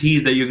guarantees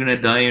that you're going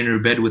to die in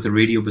your bed with a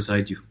radio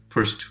beside you?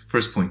 First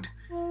point.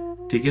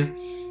 ठीक है?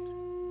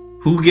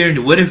 Who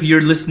guarantees? What if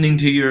you're listening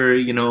to your,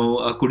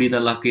 kudi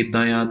da lak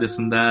idda ya, this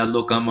and that,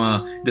 look,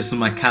 this is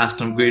my caste,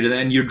 I'm greater than,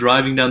 and you're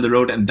driving down the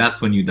road and that's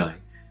when you die.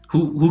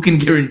 Who can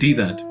guarantee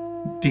that?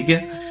 ठीक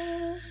है?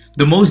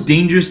 The most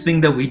dangerous thing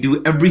that we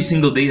do every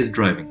single day is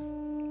driving.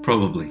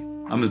 Probably.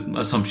 I'm an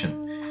assumption.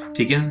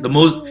 Okay? The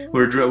most,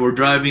 we're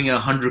driving at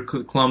 100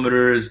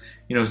 kilometers,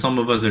 some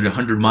of us are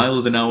 100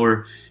 miles an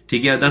hour.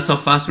 Okay? That's how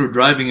fast we're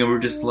driving, and we're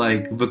just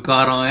like,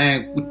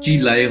 kuchi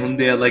laye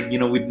hunde, like,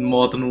 with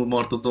maut to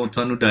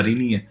sanu dar hi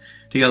nahi hai.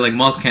 Okay? Like,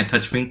 maut can't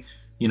touch me.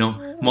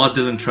 Maut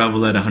doesn't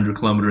travel at 100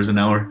 kilometers an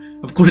hour.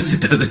 Of course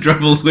it does. It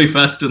travels way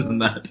faster than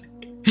that.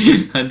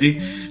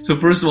 So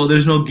first of all,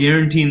 there's no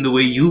guarantee in the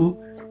way you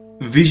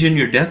vision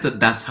your death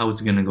that's how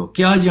it's gonna go.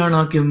 क्या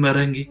जाना कि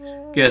मरेंगे,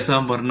 कैसा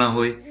मरना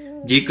होए,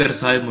 जेकर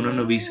साहिब मुनन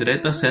विसरे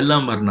ता सहला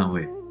मरना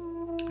होए.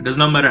 It does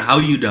not matter how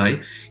you die.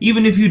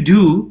 Even if you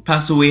do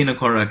pass away in a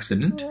car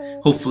accident,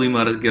 hopefully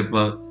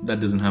that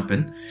doesn't happen.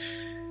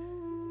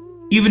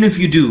 Even if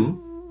you do,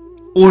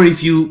 or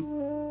if you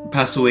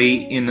pass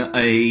away in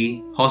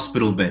a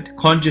hospital bed,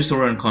 conscious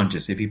or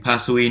unconscious, if you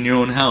pass away in your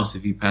own house,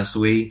 if you pass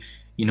away,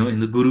 in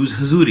the Guru's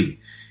Hazuri,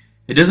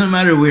 it doesn't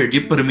matter where. Je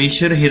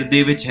Parameshwar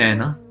hirde vich hai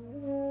na,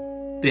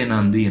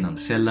 and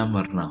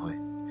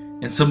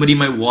somebody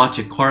might watch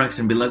a car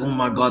accident and be like, oh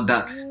my God,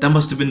 that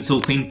must have been so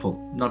painful.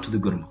 Not to the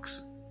Gurmukhs.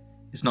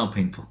 It's not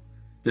painful.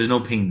 There's no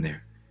pain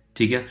there.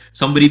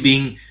 Somebody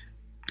being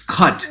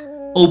cut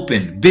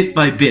open bit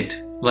by bit,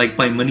 like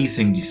by Mani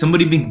Singh Ji.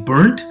 Somebody being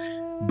burnt.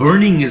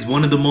 Burning is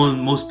one of the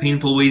most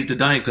painful ways to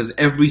die, because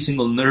every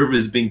single nerve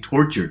is being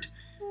tortured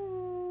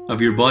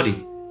of your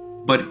body.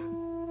 But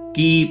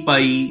ki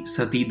pai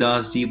Sati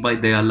Das ji, pai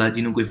Dayala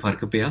ji nu koi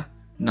fark piya?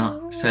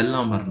 Na,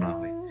 sella marna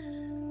hoye.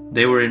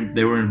 They were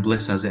in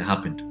bliss as it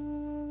happened.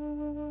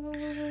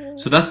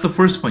 So that's the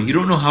first point. You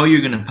don't know how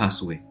you're going to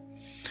pass away.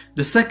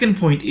 The second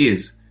point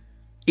is,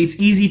 it's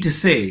easy to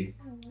say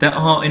that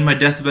in my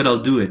deathbed I'll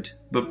do it,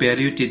 but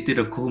pyareo chitte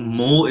rakho,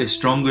 moh is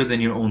stronger than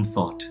your own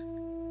thought.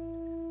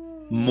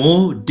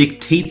 Moh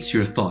dictates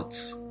your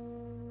thoughts,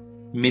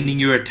 meaning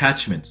your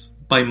attachments.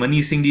 Bhai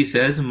Mani Singh Ji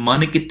says,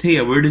 man kitthe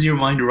hai, where does your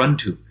mind run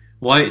to?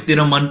 Why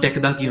tera man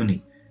tekda kyun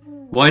nahi?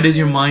 Why does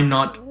your mind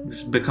not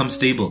become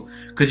stable?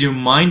 Because your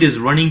mind is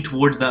running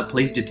towards that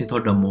place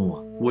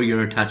where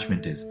your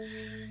attachment is.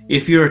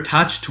 If you're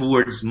attached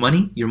towards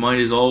money, your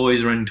mind is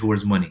always running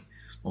towards money.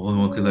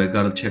 Oh, okay, I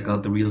gotta check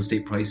out the real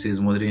estate prices,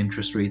 what are the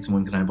interest rates,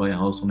 when can I buy a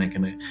house, when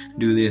can I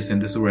do this,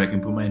 and this is where I can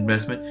put my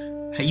investment.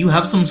 You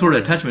have some sort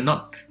of attachment,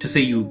 not to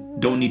say you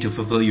don't need to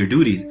fulfill your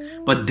duties,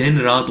 but then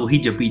raat wahi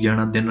japi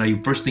jana,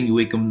 then first thing you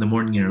wake up in the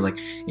morning, you're like,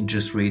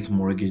 interest rates,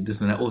 mortgage, this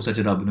and that, oh, such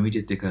a Rabb ne bhi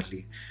jitte kar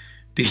liye.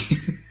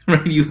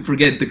 Right? You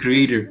forget the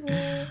creator.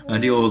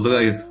 And you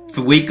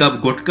wake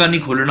up, gutka nahi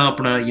kholna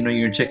apna,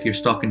 you check your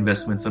stock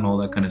investments and all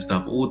that kind of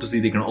stuff. Oh, to see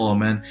they can, oh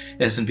man,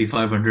 S&P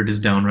 500 is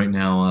down right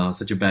now,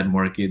 such a bad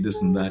market,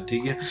 this and that.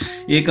 ठीक है,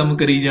 ये काम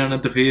करी जाना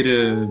तो फिर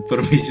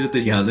परमेश्वर तो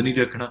याद नहीं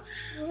रखना.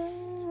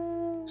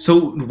 So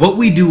what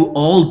we do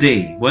all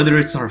day, whether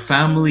it's our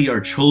family, our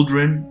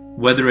children,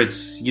 whether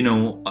it's,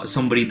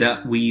 somebody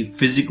that we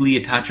physically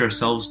attach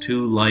ourselves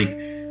to, like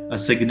a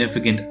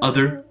significant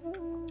other,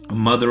 a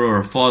mother or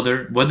a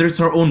father, whether it's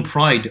our own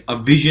pride, a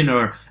vision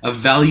or a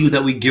value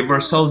that we give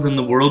ourselves, and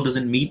the world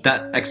doesn't meet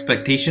that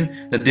expectation,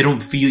 that you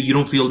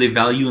don't feel they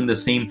value in the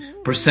same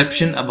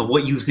perception of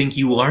what you think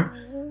you are,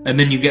 and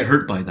then you get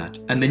hurt by that,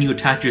 and then you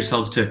attach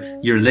yourselves to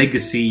your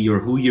legacy or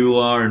who you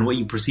are and what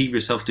you perceive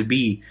yourself to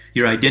be,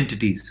 your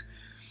identities.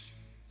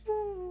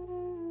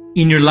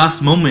 In your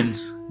last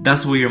moments,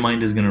 that's where your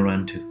mind is going to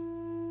run to.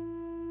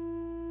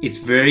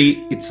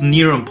 It's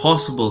near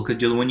impossible,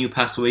 because when you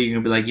pass away, you're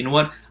going to be like, you know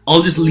what?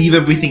 I'll just leave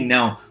everything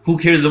now. Who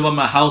cares about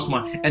my house?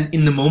 And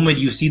in the moment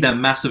you see that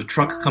massive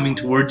truck coming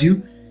towards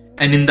you,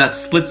 and in that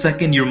split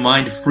second, your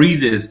mind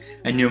freezes,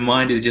 and your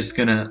mind is just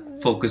going to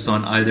focus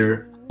on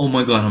either, oh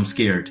my God, I'm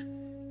scared.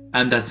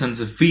 And that sense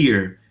of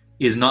fear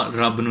is not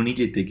Rabb nu nahi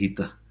jete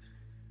kita.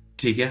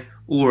 ठीक है?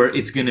 Or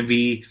it's going to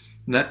be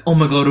that, oh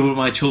my God, over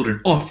my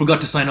children. Oh, I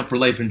forgot to sign up for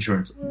life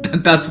insurance.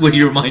 That's what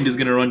your mind is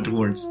going to run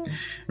towards,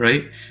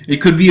 right? It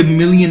could be a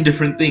million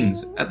different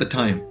things at the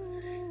time,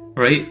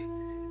 right?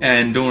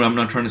 And don't worry, I'm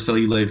not trying to sell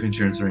you life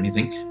insurance or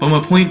anything. But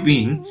my point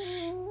being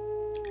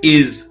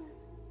is,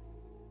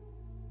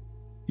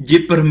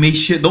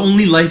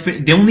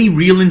 the only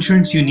real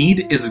insurance you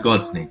need is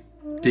God's name.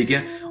 ठीक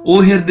है?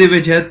 ਉਹ ਹਿਰਦੇ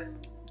ਵਿੱਚ ਹੈ,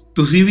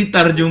 ਤੁਸੀਂ ਵੀ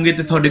ਤਰ ਜਾਓਗੇ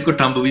ਤੇ ਤੁਹਾਡੇ ਕੋ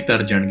ਟੰਬ ਵੀ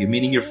ਤਰ ਜਾਣਗੇ,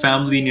 meaning your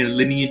family and your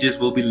lineages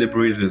will be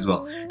liberated as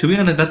well. To be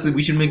honest,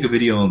 we should make a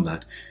video on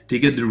that, to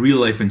get the real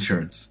life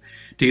insurance.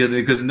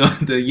 Because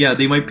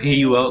they might pay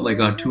you out like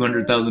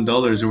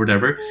 $200,000 or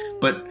whatever,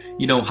 but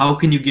how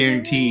can you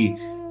guarantee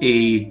a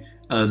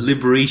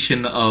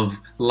liberation of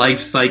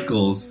life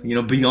cycles,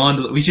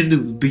 we should do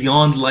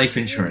beyond life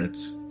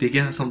insurance,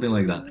 something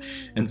like that,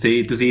 and say,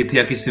 we're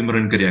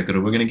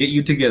going to get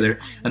you together,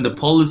 and the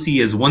policy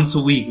is once a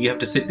week you have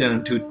to sit down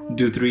and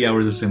do 3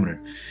 hours of Simran.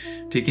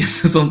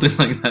 So something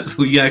like that,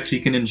 so you actually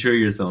can ensure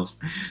yourself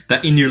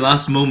that in your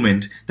last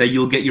moment that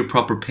you'll get your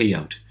proper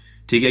payout.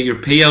 Your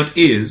payout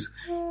is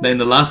that in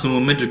the last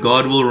moment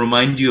God will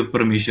remind you of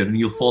Parameshwar, and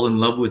you'll fall in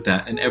love with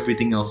that, and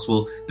everything else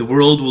the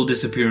world will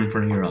disappear in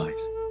front of your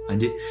eyes.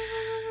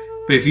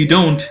 But if you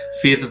don't,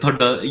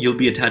 you'll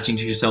be attaching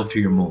to yourself to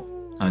your moh.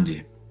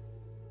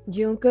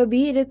 ज्यों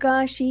कबीर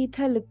का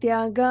शीतल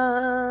त्यागा.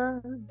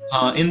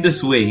 In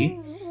this way,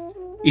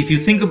 if you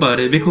think about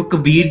it, देखो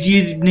कबीर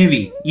जी ने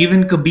भी,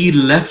 even Kabir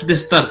left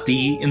this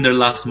dharti in their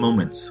last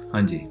moments.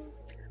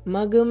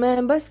 मग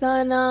में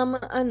बसा नाम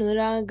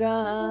अनुरागा.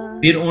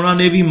 फिर ਉਹਨਾਂ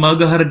ਨੇ ਵੀ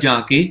ਮਗ ਹਰ ਜਾ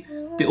ਕੇ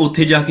ਤੇ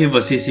ਉੱਥੇ ਜਾ ਕੇ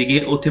ਵਸੇ ਸੀਗੇ,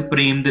 ਉੱਥੇ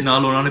ਪ੍ਰੇਮ ਦੇ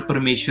ਨਾਲ ਉਹਨਾਂ ਨੇ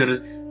ਪਰਮੇਸ਼ਰ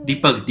ਦੀ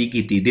ਭਗਤੀ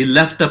ਕੀਤੀ. They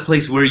left a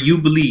place where you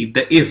believe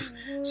that if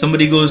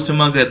somebody goes to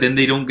Magha, then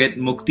they don't get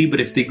mukti, but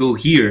if they go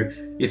here,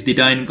 if they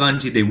die in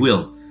Kanchi, they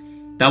will.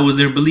 That was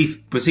their belief.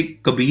 But see,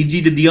 Kabir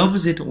ji did the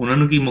opposite. ਉਹਨਾਂ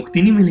ਨੂੰ ਕੀ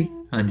ਮੁਕਤੀ ਨਹੀਂ ਮਿਲੀ.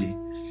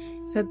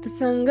 ਸਤ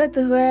ਸੰਗਤ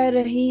ਹੋਇ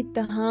ਰਹੀ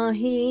ਤਹਾਂ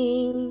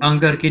ਹੀ. ਤਾਂ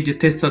ਕਰਕੇ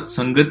ਜਿੱਥੇ ਸਤ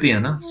ਸੰਗਤ ਹੈ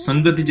ਨਾ,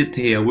 ਸੰਗਤ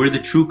ਜਿੱਥੇ ਹੈ, where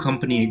the true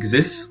company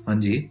exists,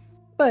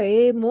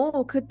 ਭਏ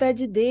ਮੋਖ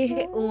ਤਜ ਦੇਹ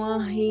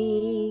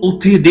ਉਆਹੀ.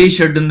 ਉੱਥੇ ਦੇਹ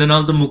ਛੱਡਣ ਦੇ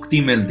ਨਾਲ ਤਾਂ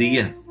ਮੁਕਤੀ ਮਿਲਦੀ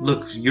ਹੈ.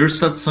 Look, your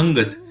ਸਤ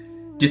ਸੰਗਤ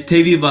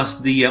ਜਿੱਥੇ ਵੀ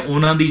ਵਸਦੀ ਹੈ,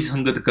 ਉਹਨਾਂ ਦੀ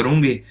ਸੰਗਤ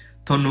ਕਰੋਗੇ,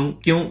 ਤੁਹਾਨੂੰ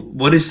ਕਿਉਂ?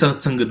 What is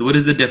ਸਤ ਸੰਗਤ? What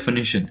is the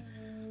definition?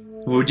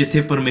 ਉਹ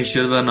ਜਿੱਥੇ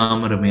ਪਰਮੇਸ਼ਰ ਦਾ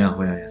ਨਾਮ ਰਮਿਆ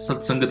ਹੋਇਆ ਹੈ.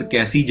 ਸਤ ਸੰਗਤ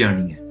ਕੈਸੀ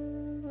ਜਾਣੀ ਹੈ?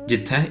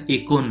 ਜਿੱਥੇ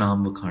ਇੱਕੋ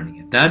ਨਾਮ ਵਖਾਣੀ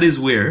ਹੈ. That is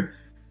where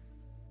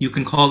you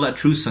can call that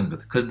true sangat,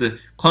 because the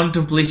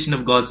contemplation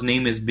of God's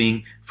name is being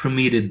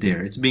permeated there.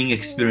 It's being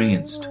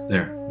experienced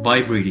there,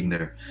 vibrating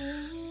there.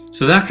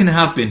 So that can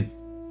happen.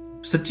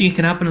 Sachi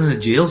can happen in a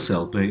jail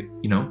cell, but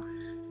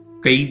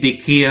kai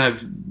dekhe,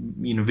 I've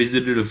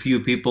visited a few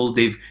people.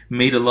 They've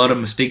made a lot of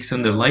mistakes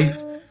in their life.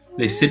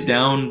 They sit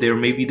down.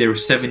 Maybe they were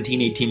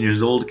 17, 18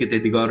 years old.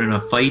 They got in a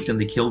fight and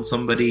they killed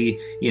somebody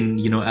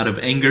out of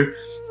anger,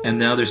 and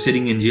now they're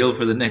sitting in jail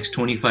for the next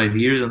 25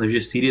 years, and they're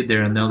just seated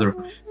there, and now they're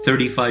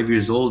 35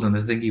 years old, and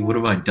they're thinking, what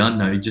have I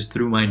done? I just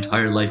threw my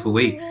entire life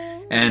away.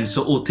 And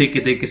so utte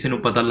kite kise nu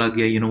pata lag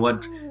gaya,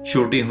 what,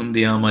 chote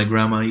hundiya my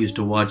grandma used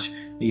to watch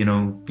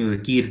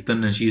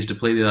kirtan, and she used to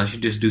play that. I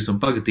should just do some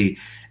bhakti.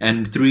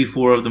 And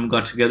 3-4 of them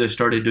got together,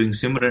 started doing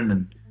Simran,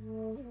 and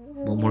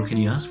what more can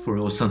you ask for?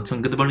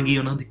 Satsangat ban gayi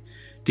ਉਹਨਾਂ ਦੀ.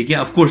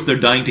 Of course, they're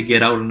dying to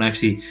get out and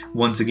actually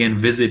once again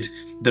visit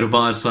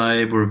Darbar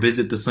Sahib or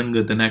visit the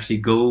Sangat and actually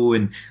go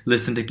and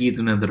listen to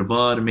Kirtan and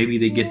Darbar. Maybe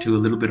they get to a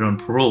little bit on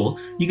parole.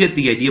 You get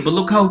the idea. But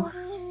look how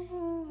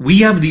we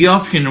have the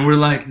option, and we're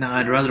like, nah,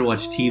 I'd rather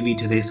watch TV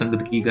today.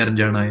 Sangat ki karan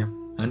jana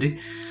hai.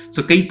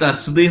 So kai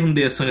tarsde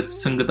hunde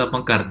Sangat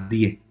apan kar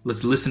diye.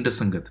 Let's listen to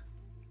Sangat.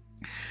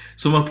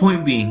 So my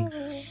point being,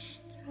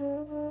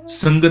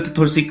 Sangat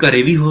thodi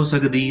ghare bhi ho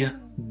sakdi hai,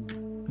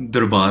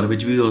 ਦਰਬਾਰ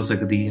ਵਿੱਚ ਵੀ ਹੋ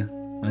ਸਕਦੀ ਹੈ.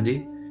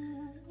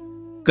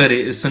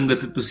 ਘਰੇ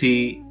ਸੰਗਤ ਤੁਸੀਂ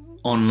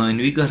online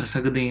ਵੀ ਕਰ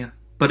ਸਕਦੇ ਆ,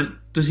 ਪਰ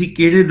ਤੁਸੀਂ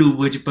ਕਿਹੜੇ ਰੂਪ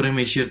ਵਿੱਚ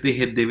ਪਰਮੇਸ਼ਰ ਦੇ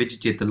ਹਿਰਦੇ ਵਿੱਚ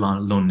ਚਿੱਤ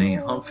ਲਾਉਂਦੇ ਆ?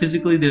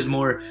 Physically there's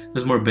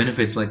more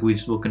benefits, like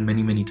we've spoken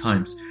many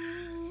times.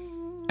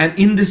 And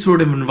in this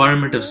sort of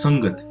environment of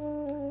sangat,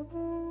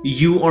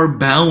 you are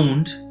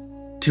bound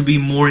to be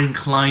more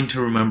inclined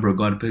to remember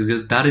God,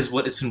 because that is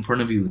what is in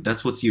front of you.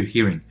 That's what you're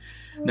hearing.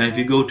 Now, if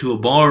you go to a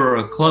bar or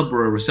a club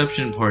or a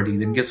reception party,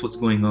 then guess what's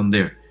going on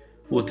there?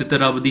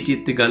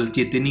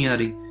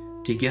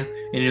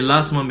 In your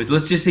last moment,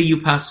 let's just say you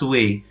passed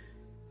away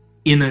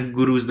in a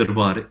guru's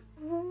darbar,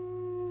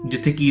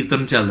 jithe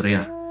kirtan chal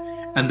raha,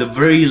 and the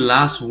very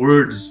last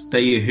words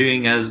that you're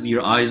hearing as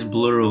your eyes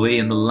blur away,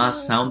 and the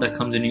last sound that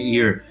comes in your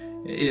ear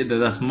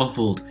that's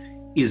muffled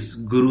is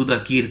Guru da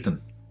Kirtan.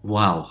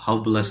 Wow, how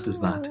blessed is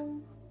that?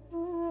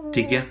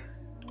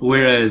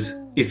 Whereas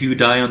if you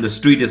die on the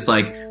street, it's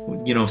like,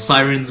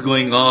 sirens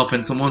going off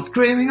and someone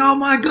screaming, "Oh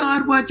my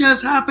God, what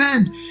just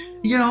happened?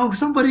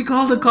 Somebody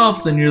call the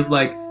cops," and you're just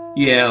like,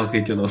 yeah,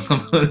 okay, chalo.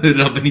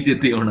 Rab nahi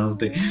cheti hona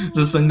utte.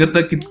 So sangat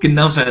da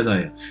kinna fayda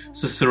hai.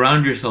 So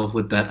surround yourself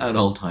with that at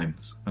all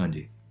times.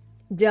 Hanji.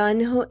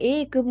 ਜਾਨ ਹੋ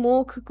ਏਕ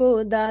ਮੋਖ ਕੋ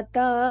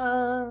ਦਾਤਾ।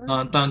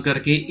 ਹਾਂ, ਤਾਂ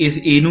ਕਰਕੇ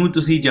ਇਹਨੂੰ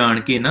ਤੁਸੀਂ ਜਾਣ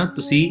ਕੇ ਨਾ,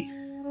 ਤੁਸੀਂ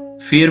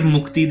ਫਿਰ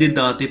ਮੁਕਤੀ ਦੇ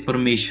ਦਾਤੇ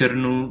ਪਰਮੇਸ਼ਰ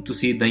ਨੂੰ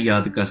ਤੁਸੀਂ ਇਦਾਂ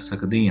ਯਾਦ ਕਰ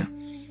ਸਕਦੇ ਆ।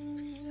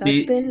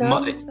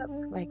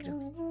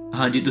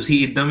 ਹਾਂਜੀ,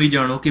 ਤੁਸੀਂ ਇਦਾਂ ਵੀ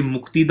ਜਾਣੋ ਕਿ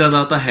ਮੁਕਤੀ ਦਾ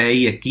ਦਾਤਾ ਹੈ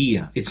ਹੀ ਇੱਕ ਹੀ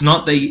ਆ। ਇਟਸ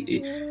ਨਾਟ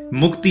that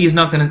ਮੁਕਤੀ is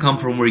not going to come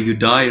from where you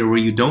die or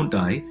where you don't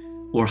die,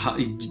 or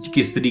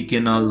ਕਿਸ ਤਰੀਕੇ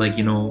ਨਾਲ, like,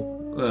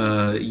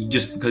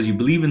 just because you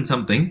believe in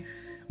something.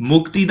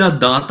 Mukti da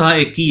data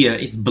ek hi hai.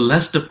 It's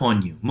blessed upon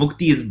you.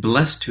 Mukti is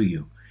blessed to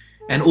you.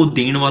 And ਉਹ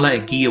ਦੇਣ ਵਾਲਾ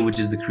ਇੱਕ ਹੀ ਹੈ,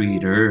 which is the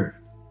Creator.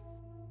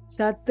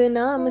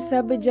 Satnam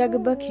ਸਭ ਜਗ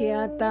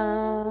ਬਖਿਆਤਾ।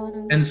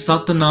 And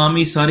ਸਤਨਾਮ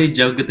ਹੀ ਸਾਰੇ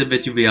ਜਗਤ ਦੇ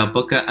ਵਿੱਚ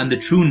ਵਿਆਪਕ ਹੈ, and the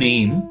true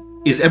name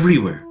is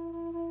everywhere.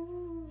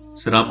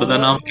 So ਰੱਬ ਦਾ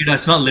ਨਾਮ ਕਿਹੜਾ?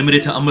 It's not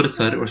limited to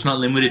Amritsar, or it's not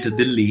limited to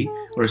Delhi,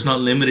 or it's not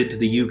limited to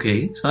the UK.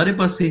 ਸਾਰੇ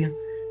ਪਾਸੇ ਹੈ,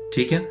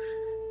 ਠੀਕ ਹੈ?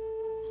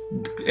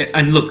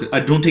 And look, I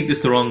don't take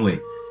this the wrong way.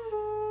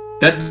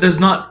 That does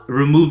not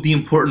remove the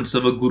importance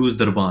of a guru's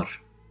darbar.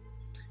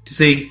 To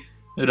say,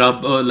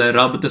 Rab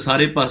ta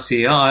sare paase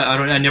hai,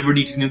 I never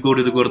need to go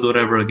to the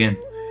Gurdwara ever again.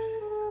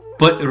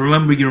 But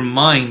remember, your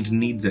mind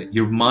needs it.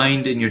 Your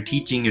mind and your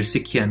teaching, your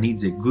sikhya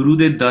needs it. Guru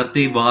de dar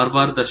te var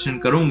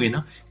darshan karonge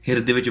na,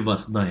 hirde vich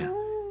vasda hai.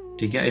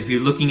 ठीक है? If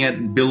you're looking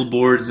at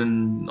billboards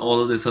and all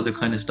of this other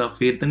kind of stuff,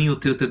 फिर तो नहीं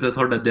उत्थे तो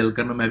थोड़ा दिल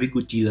करना मैं भी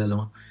गुच्ची ले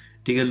लवां,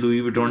 ठीक है?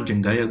 Louis Vuitton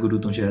चंगा है गुरु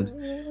तो शायद,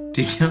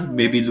 ठीक है?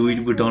 Maybe Louis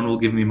Vuitton will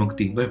give me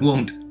mukti, but it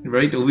won't,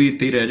 right? वो भी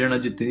इत्थे रह जाना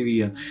जितने भी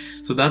है.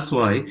 So that's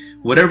why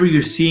whatever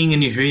you're seeing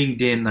and you're hearing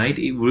day and night,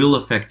 it will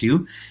affect you,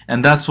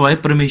 and that's why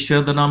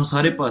Parameshwar da naam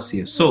sare paase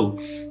hai. So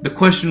the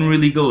question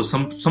really goes,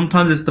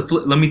 sometimes it's the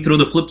flip. Let me throw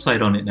the flip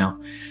side on it now.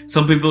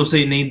 Some people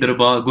say nahi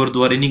darbar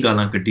gurdware nahi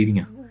galan kaddi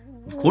diyan.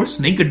 Of course,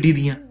 nahi kaddi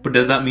diyan, but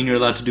does that mean you're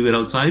allowed to do it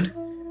outside?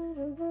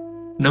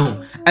 No.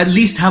 At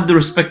least have the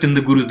respect in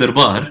the Guru's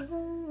darbar,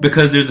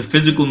 because there's the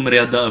physical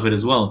maryada of it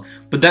as well.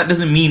 But that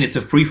doesn't mean it's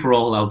a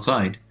free-for-all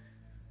outside.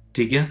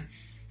 ठीक है?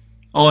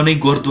 Oh, nahi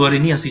gurdware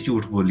nahi asi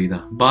jhoot boli da.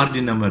 Bahar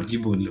jinna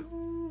marji bolo.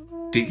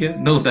 ठीक है?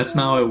 No, that's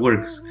not how it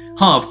works.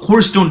 Of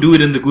course don't do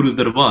it in the Guru's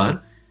darbar,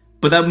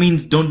 but that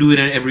means don't do it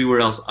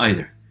everywhere else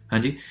either.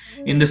 ਹਾਂਜੀ?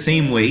 In the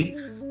same way,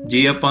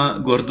 ਜੇ ਆਪਾਂ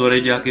ਗੁਰਦੁਆਰੇ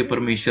ਜਾ ਕੇ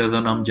ਪਰਮੇਸ਼ਰ ਦਾ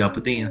ਨਾਮ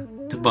ਜਪਦੇ ਆ,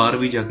 ਤੇ ਬਾਹਰ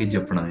ਵੀ ਜਾ ਕੇ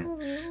ਜਪਣਾ ਹੈ।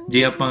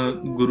 ਜੇ ਆਪਾਂ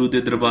ਗੁਰੂ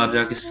ਦੇ ਦਰਬਾਰ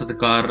ਜਾ ਕੇ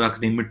ਸਤਿਕਾਰ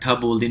ਰੱਖਦੇ, ਮਿੱਠਾ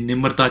ਬੋਲਦੇ,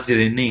 ਨਿਮਰਤਾ 'ਚ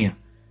ਰਹਿੰਦੇ ਆ,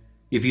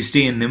 if you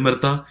stay in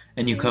nimrata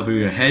and you cover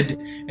your head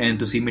and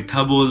ਤੁਸੀਂ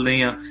ਮਿੱਠਾ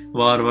ਬੋਲਦੇ ਆ,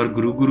 ਵਾਰ-ਵਾਰ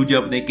ਗੁਰੂ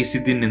ਜਪਦੇ, ਕਿਸੇ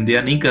ਦੀ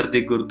ਨਿੰਦਿਆ ਨਹੀਂ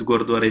ਕਰਦੇ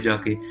ਗੁਰਦੁਆਰੇ ਜਾ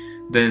ਕੇ,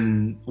 then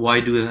why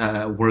do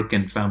work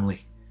and family?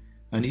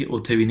 ਹਾਂਜੀ,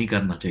 ਉੱਥੇ ਵੀ ਨਹੀਂ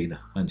ਕਰਨਾ ਚਾਹੀਦਾ।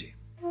 ਹਾਂਜੀ।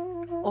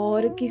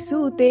 ਔਰ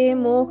ਕਿਸੂ ਤੇ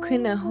ਮੋਖ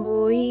ਨ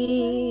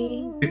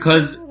ਹੋਈ,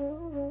 because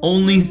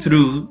only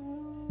through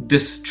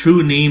this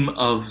true name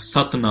of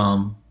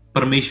Satnam,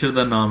 Parameshwar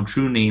da naam,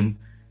 true name,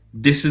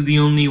 this is the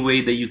only way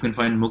that you can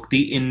find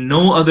mukti. In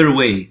no other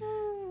way.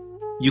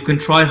 You can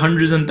try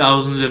hundreds and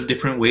thousands of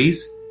different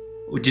ways.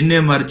 जिन्ने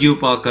मर्जी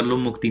उपा कर लो,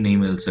 मुक्ति नहीं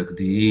मिल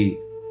सकती।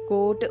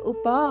 Coat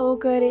उपाओ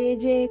करे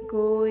जे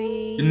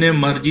कोई, जिन्ने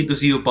मर्जी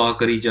तुसी उपा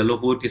करी चलो,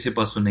 होर किसी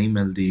पासों नहीं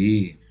मिलती।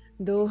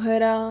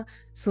 दोहरा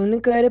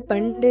सुनकर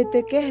पंडित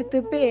कहत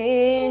पे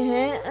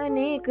हैं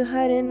अनेक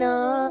हर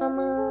नाम।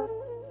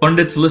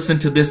 Pandits listen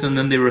to this and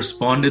then they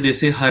respond. They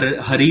say,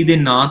 Hari de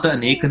naat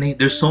anek nahi.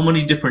 There's so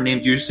many different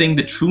names. You're saying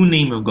the true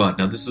name of God.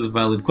 Now this is a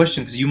valid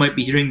question, because you might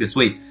be hearing this.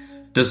 Wait,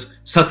 does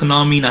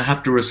Satnam mean I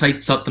have to recite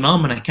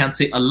Satnam and I can't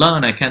say Allah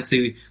and I can't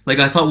say, like,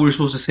 I thought we were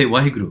supposed to say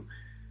Waheguru.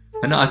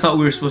 And I thought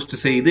we were supposed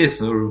to say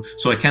this, or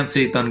so I can't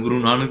say Tan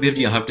Guru Nanak Dev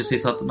Ji, I have to say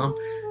Satnam.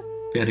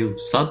 Pyareo,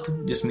 Sat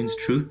just means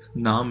truth.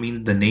 Naam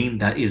means the name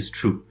that is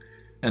true.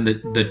 And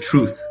the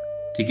truth.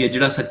 ठीक है,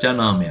 ਜਿਹੜਾ ਸੱਚਾ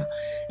ਨਾਮ ਆ।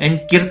 And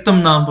kirtam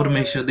naam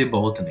ਪਰਮੇਸ਼ਰ ਦੇ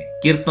ਬਹੁਤ ਨੇ।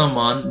 kirtam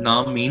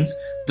naam means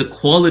the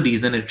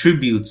qualities and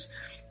attributes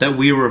that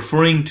we are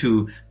referring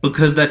to,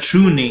 because that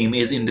true name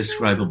is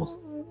indescribable.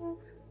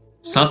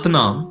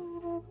 Satnam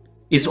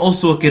is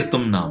also a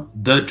kirtam naam,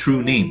 the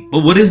true name.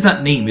 But what is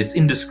that name? It's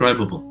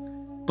indescribable.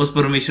 बस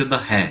परमेश्वर दा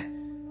है,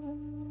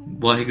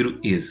 Waheguru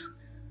is,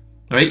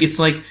 right? It's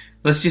like,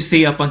 let's just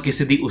say ਆਪਾਂ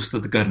ਕਿਸੇ ਦੀ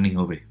ਉਸਤਤ ਕਰਨੀ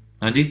ਹੋਵੇ,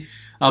 ਹਾਂਜੀ,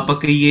 ਆਪਾਂ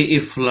ਕਹੀਏ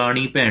ਇਹ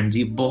ਫਲਾਣੀ ਭੈਣ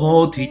ਜੀ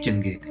ਬਹੁਤ ਹੀ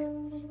ਚੰਗੇ ਨੇ,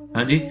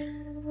 ਹਾਂਜੀ,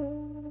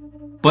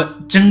 but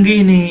ਚੰਗੇ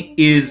ਨੇ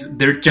is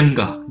they're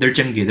ਚੰਗਾ, they're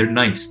ਚੰਗੇ, they're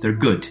nice,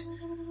 they're good,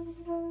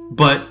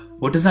 but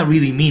what does that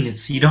really mean?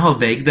 It's, you know how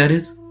vague that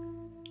is?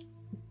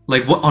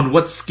 Like, on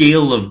what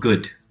scale of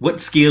good?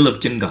 What scale of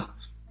changa?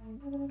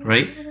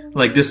 Right?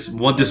 Like this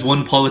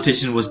one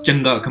politician was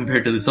changa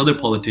compared to this other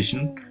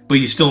politician, but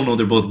you still know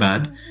they're both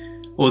bad.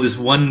 Or this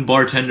one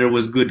bartender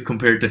was good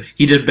compared to,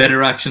 he did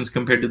better actions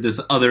compared to this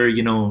other,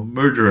 you know,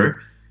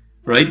 murderer,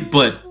 right?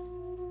 But,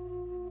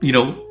 you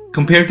know,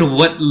 compared to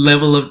what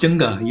level of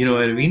changa? You know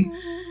what I mean?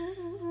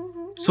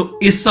 So,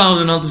 is ਹਿਸਾਬ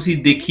ਦੇ ਨਾਲ ਤੁਸੀਂ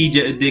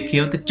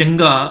ਦੇਖਿਓ ਤੇ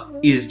ਚੰਗਾ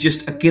is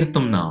just a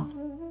kirtam naam.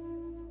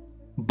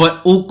 But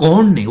ਉਹ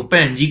ਕੌਣ ਨੇ? ਉਹ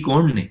ਭੈਣ ਜੀ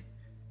ਕੌਣ ਨੇ?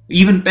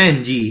 Even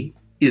ਭੈਣ ਜੀ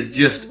is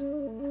just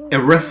a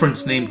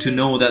reference name to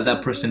know that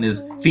that person is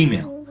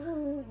female.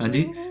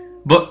 ਹਾਂਜੀ?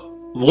 But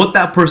what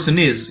that person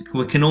is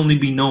can only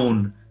be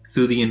known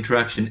through the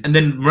interaction. And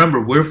then remember,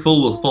 we're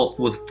full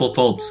with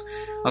faults.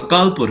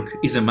 Akal Purkh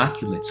is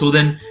immaculate. So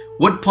then,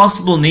 what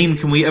possible name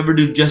can we ever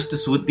do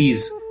justice with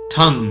these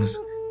tongues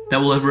that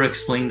will ever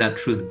explain that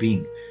truth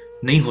being?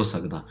 Nahi ho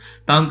sakda.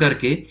 ਤਾਂ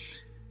ਕਰਕੇ,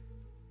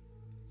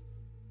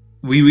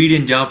 we read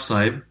in Jap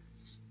Sahib,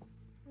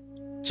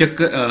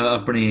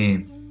 अपने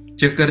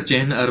चक्कर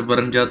चहन अर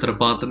बरंजा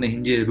तरपात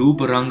नहिंजे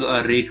रूप रंग आ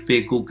रेख पे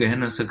को कह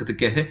न सकत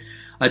कह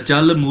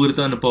अचल मूर्त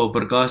अनपव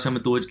प्रकाश हम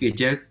तोज के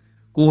जय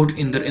कोट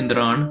इंद्र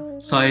इंद्रान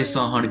साय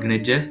साहण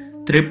गणिजय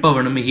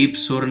त्रिभवन महीप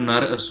सुर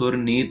नर असुर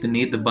नीत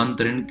नीत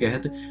बंत ऋण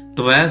कहत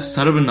त्वै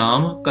सर्व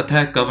नाम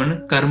कथै कवन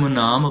कर्म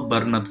नाम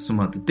बरनत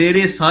समत.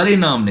 तेरे सारे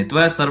नाम ने,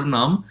 त्वै सर्व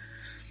नाम,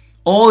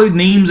 all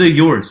names are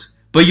yours.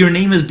 But your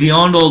name is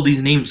beyond all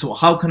these names, so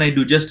how can I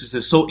do justice?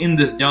 So in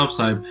this Jap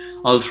Sahib,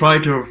 I'll try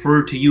to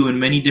refer to you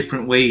in many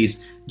different ways,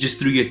 just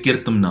through your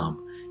Kirtam Naam.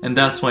 And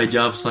that's why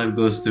Jap Sahib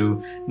goes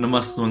through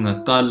Namastvang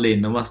Akalle,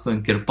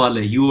 Namastvang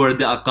Kirpale. You are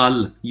the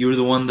Akal, you're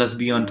the one that's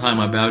beyond time,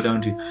 I bow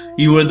down to you.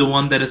 You are the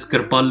one that is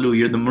Kirpalu,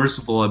 you're the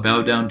merciful, I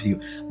bow down to you.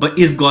 But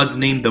is God's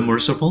name the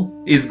merciful?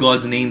 Is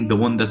God's name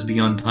the one that's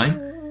beyond time?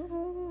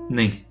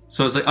 Nahi.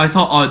 So it's like, I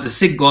thought the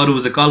Sikh God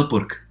was Akal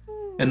Purkh,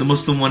 and the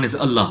Muslim one is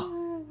Allah.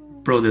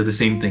 Bro, they're the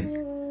same thing.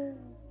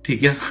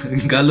 ठीक है?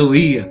 ਗੱਲ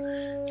ਉਹੀ ਆ.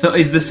 So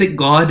is the Sikh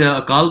God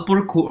Akal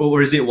Purkh, or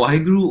is it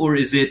Waheguru, or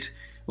is it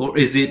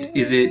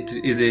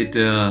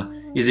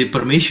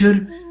Parmeshwar?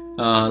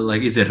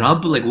 Like, is it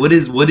Rab? Like, what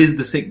is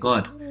the Sikh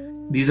God?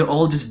 These are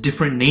all just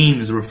different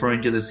names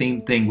referring to the same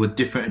thing with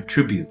different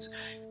attributes.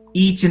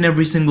 Each and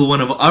every single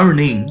one of our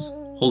names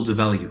holds a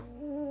value.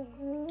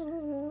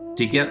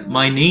 ठीक है?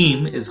 My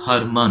name is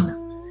Harman,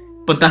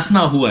 but that's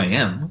not who I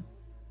am.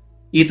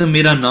 ਇਹ ਤਾਂ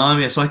ਮੇਰਾ ਨਾਮ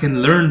ਹੈ, so I can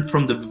learn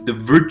from the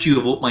virtue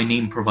of what my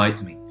name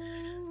provides me.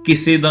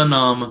 ਕਿਸੇ ਦਾ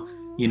ਨਾਮ,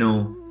 you know,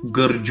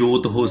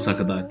 Gurjot ਹੋ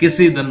ਸਕਦਾ,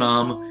 ਕਿਸੇ ਦਾ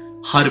ਨਾਮ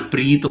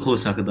ਹਰਪ੍ਰੀਤ ਹੋ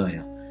ਸਕਦਾ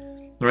ਆ,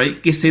 right?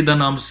 ਕਿਸੇ ਦਾ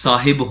ਨਾਮ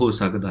ਸਾਹਿਬ ਹੋ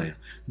ਸਕਦਾ ਆ.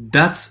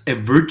 That's a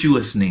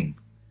virtuous name,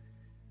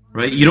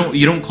 right?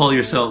 You don't call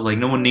yourself, like,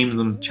 no one names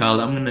them child,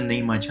 I'm going to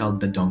name my child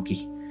the donkey,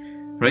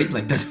 right?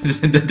 Like,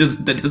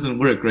 that doesn't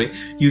work, right?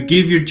 You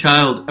give your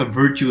child a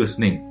virtuous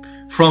name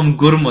from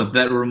Gurmat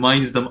that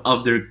reminds them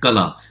of their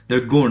kala, their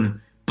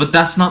gun, but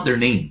that's not their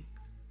name.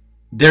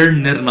 They're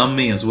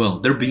nirname as well.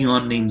 They're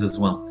beyond names as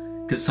well.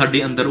 Because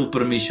ਸਾਡੇ ਅੰਦਰ ਉਹ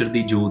ਪਰਮੇਸ਼ਰ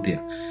ਦੀ ਜੋਤ ਹੈ.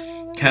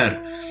 ਖੈਰ,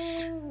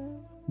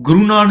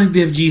 Guru Nanak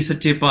Dev Ji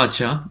Sache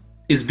Pacha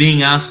is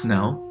being asked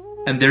now,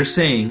 and they're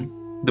saying,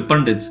 the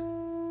Pandits,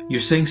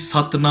 you're saying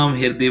Satnam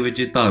Hirde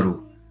Vich Taru,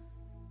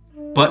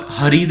 but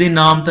Hari de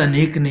naam ta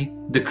anek ne.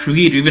 The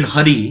creator, even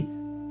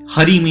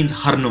Hari means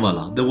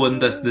Harnwala, the one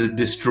that's the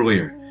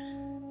destroyer.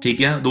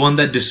 The one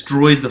that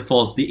destroys the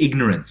false, the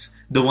ignorance.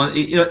 The one,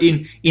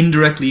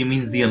 indirectly it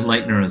means the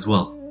enlightener as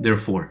well,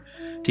 therefore.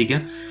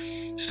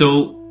 So,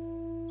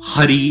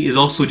 Hari is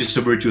also just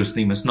a virtuous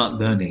name, it's not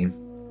the name.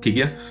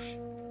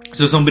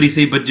 So somebody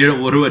say, but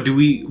why do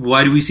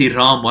we say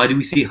Ram? Why do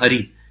we say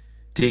Hari?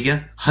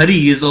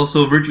 Hari is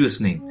also a virtuous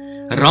name.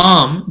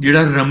 Ram,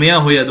 jira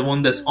ramya hoya, the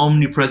one that's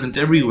omnipresent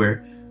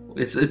everywhere,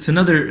 it's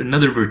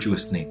another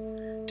virtuous name.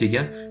 ठीक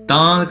है?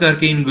 ਤਾਂ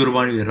ਕਰਕੇ in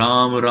Gurbani,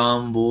 Ram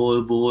Ram bol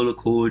bol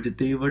khoj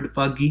te vad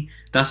pagi.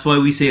 That's why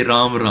we say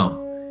Ram Ram.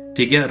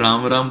 ठीक है?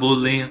 Ram Ram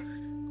ਬੋਲਦੇ ਆ,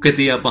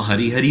 ਕਿਤੇ ਆਪਾਂ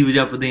ਹਰੀ ਹਰੀ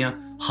ਜਪਦੇ ਆ,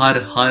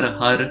 ਹਰ ਹਰ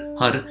ਹਰ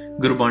ਹਰ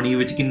ਗੁਰਬਾਣੀ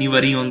ਵਿੱਚ ਕਿੰਨੀ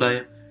ਵਾਰੀ ਆਉਂਦਾ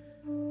ਹੈ?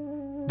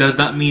 Does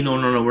that mean, no,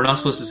 we're not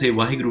supposed to say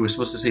Waheguru, we're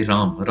supposed to say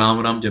Ram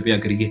Ram ਜਪਿਆ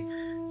ਕਰੀਏ?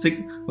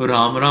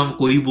 राम राम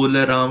कोई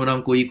बोला राम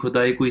राम, कोई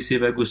खुदा है, कोई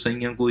सिवा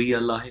गुसैया, कोई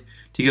अल्लाह है.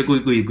 ठीक है?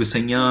 कोई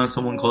गुसैया,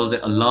 someone calls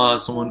it Allah,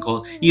 someone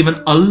calls even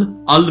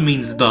al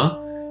means the.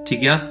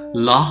 ठीक है?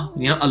 Allah,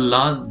 yeah,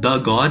 Allah, the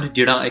God,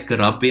 jida ek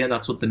Rabb hai,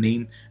 that's what the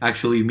name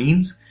actually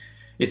means.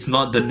 It's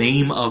not the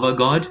name of a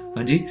God.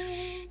 Hanji.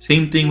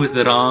 Same thing with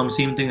the Ram,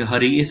 same thing with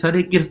Hari. ये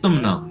सारे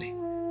kirtam नाम ने.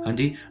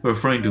 Hanji.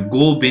 Referring to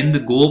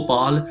Gobind,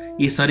 Gopal,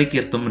 ये सारे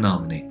kirtam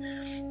नाम ने.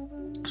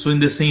 So in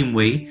the same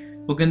way,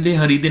 ਉਹ ਕਹਿੰਦੇ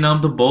ਹਰੀ ਦੇ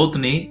ਨਾਮ ਤਾਂ ਬਹੁਤ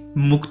ਨੇ,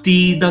 ਮੁਕਤੀ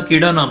ਦਾ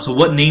ਕਿਹੜਾ ਨਾਮ? So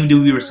what name do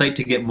we recite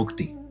to get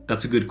mukti?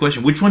 That's a good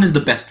question. Which one is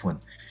the best one?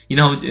 You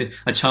know,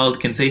 a child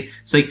can say,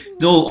 it's like,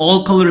 oh,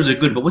 all colors are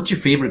good, but what's your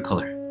favorite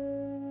color?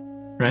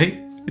 Right?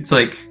 It's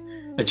like,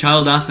 a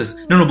child asks this,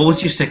 no, but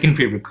what's your second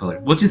favorite color?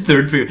 What's your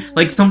third favorite?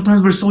 Like,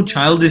 sometimes we're so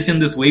childish in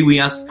this way, we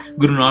ask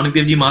Guru Nanak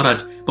Dev Ji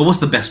Maharaj, but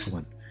what's the best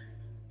one?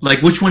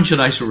 Like, which one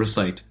should I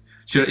recite?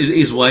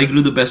 Is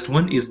Waheguru the best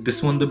one? Is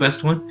this one the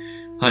best one?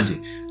 Hanji.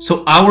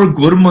 So our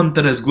Gur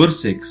Mantra as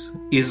Gursikhs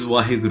is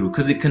Waheguru,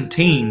 because it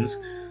contains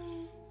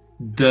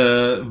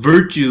the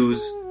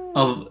virtues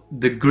of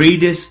the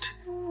greatest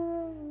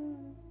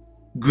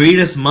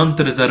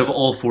mantras out of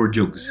all 4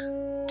 jugs.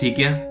 ठीक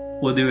है?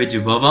 ਉਹਦੇ ਵਿੱਚ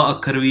ਵਾਵਾ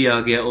ਅੱਖਰ ਵੀ ਆ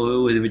ਗਿਆ,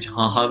 ਉਹਦੇ ਵਿੱਚ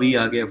ਹਾਹਾ ਵੀ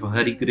ਆ ਗਿਆ for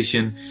Hari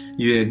Krishna,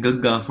 you get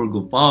Gagga for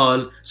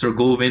Gopal, Sir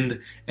Govind,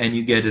 and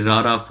you get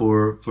Rara for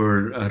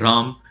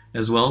Ram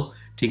as well.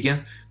 ठीक है?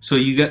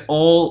 So you get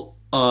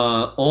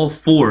all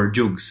 4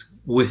 jugs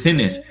within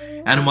it.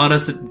 And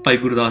Maharaj Bhai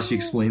Gurdas Ji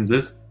explains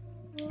this.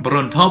 But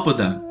on top of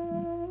that,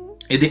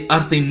 ਇਹਦੇ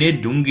ਅਰਥ ਇੰਨੇ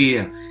ਡੂੰਘੇ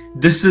ਆ.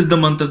 This is the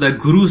mantra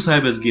that Guru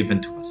Sahib has given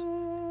to us.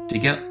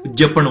 ਠੀਕ ਹੈ?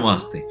 ਜਪਣ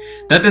ਵਾਸਤੇ.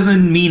 That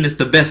doesn't mean it's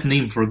the best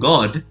name for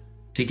God.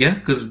 ਠੀਕ ਹੈ?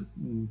 Because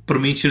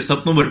ਪਰਮੇਸ਼ਰ ਸਭ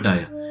ਤੋਂ ਵੱਡਾ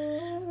ਆ.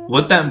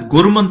 What that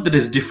Guru mantra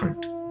is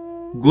different.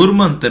 Guru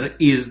mantra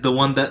is the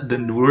one that the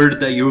word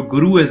that your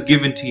Guru has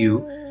given to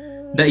you,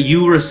 that you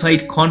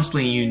recite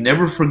constantly and you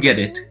never forget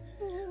it,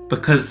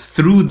 because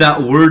through that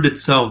word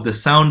itself, the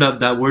sound of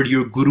that word,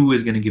 your Guru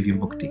is going to give you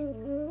mukti.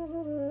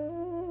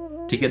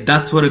 Okay?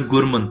 That's what a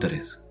Guru mantra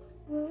is.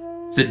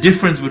 It's the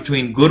difference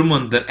between Guru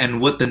mantra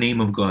and what the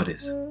name of God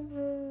is.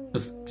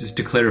 Let's just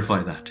to clarify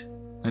that.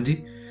 Anji?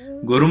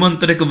 Guru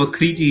mantra ek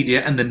vakri cheez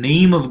hai, and the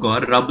name of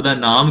God, Rabb da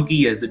naam ki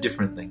hai, is a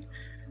different thing.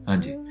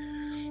 Anji.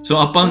 So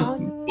apan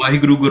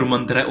Waheguru Guru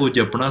mantra hai oh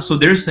japna. So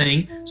they're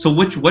saying, so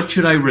what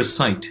should I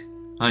recite?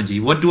 Anji,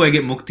 what do I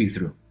get mukti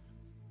through?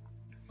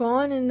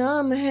 कौन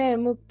नाम है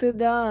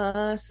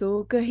मुक्तदा सो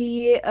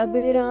कहिए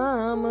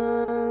Abiram.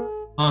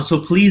 So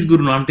please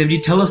Guru Nanak Dev Ji,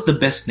 tell us the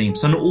best name.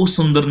 ਸਾਨੂੰ ਉਹ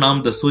ਸੁੰਦਰ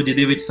ਨਾਮ ਦੱਸੋ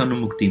ਜਿਹਦੇ ਵਿੱਚ ਸਾਨੂੰ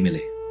ਮੁਕਤੀ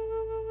ਮਿਲੇ.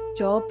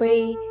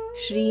 ਚੌਪਈ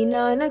ਸ਼੍ਰੀ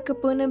ਨਾਨਕ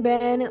ਪੁਨ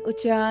ਬੈਨ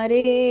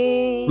ਉਚਾਰੇ.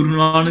 ਗੁਰੂ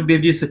ਨਾਨਕ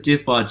ਦੇਵ ਜੀ ਸੱਚੇ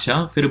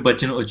ਪਾਤਸ਼ਾਹ ਫਿਰ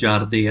ਬਚਨ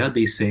ਉਚਾਰਦੇ ਆ.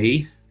 They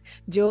say,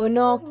 ਜੋ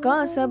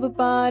ਨੌਕਾ ਸਭ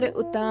ਪਾਰ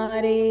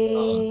ਉਤਾਰੇ.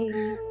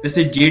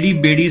 ਵੈਸੇ ਜਿਹੜੀ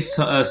ਬੇੜੀ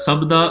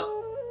ਸਭ ਦਾ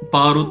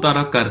ਪਾਰ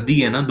ਉਤਾਰਾ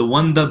ਕਰਦੀ ਹੈ ਨਾ, the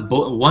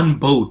one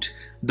boat,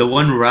 the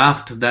one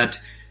raft that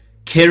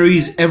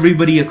carries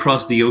everybody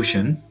across the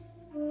ocean.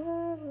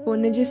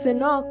 ਪੁਨ ਜਿਸ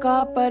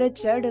ਨੌਕਾ ਪਰ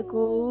ਚੜ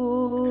ਕੋ.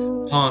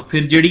 ਹਾਂ,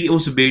 ਫਿਰ ਜਿਹੜੀ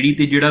ਉਸ ਬੇੜੀ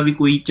ਤੇ ਜਿਹੜਾ ਵੀ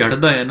ਕੋਈ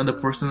ਚੜਦਾ ਹੈ ਨਾ, the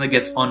person that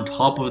gets on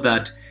top of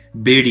that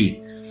ਬੇੜੀ,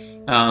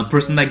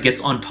 person that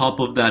gets on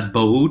top of that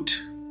boat,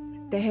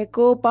 ਤਹਿ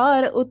ਕੋ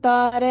ਪਾਰ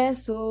ਉਤਾਰੈ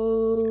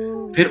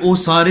ਸੋ. ਫਿਰ ਉਹ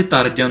ਸਾਰੇ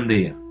ਤਰ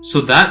ਜਾਂਦੇ ਆ.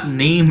 So that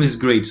name is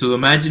great. So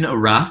imagine a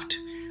raft.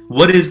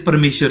 What is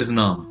ਪਰਮੇਸ਼ਰ's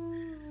ਨਾਮ?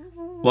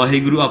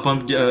 ਵਾਹਿਗੁਰੂ ਆਪਾਂ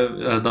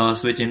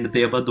ਅਰਦਾਸ ਵਿੱਚ ਐਂਡ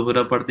ਤੇ ਆਪਾਂ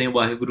ਦੋਹਰਾ ਪੜ੍ਹਦੇ ਹਾਂ,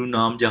 ਵਾਹਿਗੁਰੂ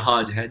ਨਾਮ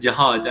ਜਹਾਜ਼ ਹੈ.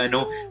 ਜਹਾਜ਼, I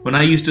know when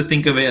I used to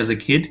think of it as a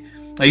kid,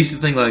 I used to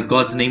think like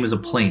God's name is a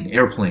plane,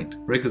 airplane,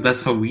 right? Because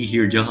that's how we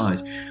hear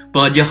jahaj.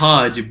 But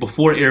jahaj,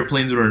 before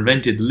airplanes were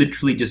invented,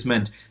 literally just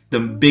meant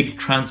the big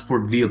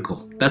transport vehicle.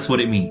 That's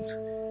what it means,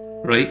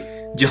 right?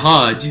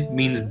 Jahaj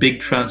means big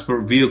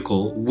transport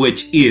vehicle,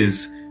 which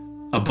is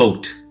a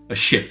boat, a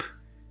ship,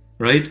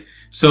 right?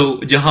 So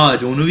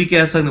jahaj, ਉਹਨੂੰ ਵੀ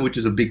ਕਹਿ ਸਕਦੇ,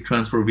 which is a big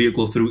transport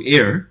vehicle through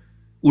air,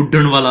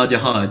 ਉੱਡਣ ਵਾਲਾ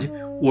ਜਹਾਜ਼,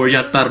 or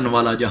ਜਾਂ ਤਰਨ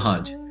ਵਾਲਾ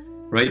ਜਹਾਜ਼,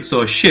 right?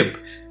 So a ship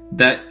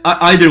that,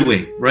 either way,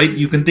 right?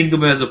 You can think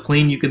of it as a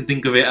plane, you can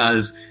think of it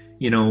as,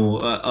 you know,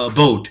 a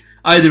boat.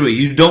 Either way,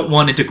 you don't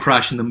want it to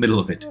crash in the middle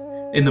of it.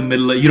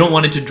 You don't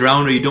want it to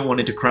drown, or you don't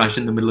want it to crash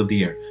in the middle of the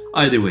air.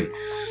 Either way.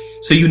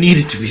 So you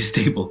need it to be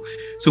stable.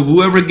 So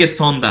whoever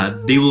gets on that,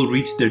 they will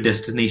reach their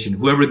destination.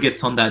 Whoever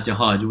gets on that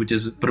jahaj, which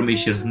is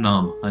Parameshwar's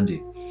naam. Hanji.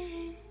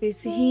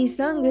 ਤਿਸ ਹੀ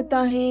ਸੰਗ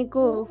ਤਾਹੇ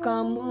ਕੋ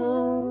ਕਾਮੋ.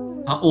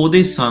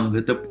 ਉਹਦੇ ਸੰਗ,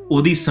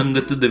 ਉਹਦੀ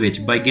ਸੰਗਤ ਦੇ ਵਿੱਚ,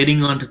 by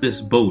getting onto this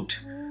boat,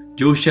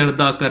 ਜੋ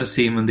ਸ਼ਰਧਾ ਕਰ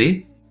ਸੇਵਦੇ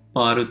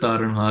ਪਾਰ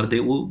ਉਤਾਰਨ ਹਾਰਦੇ,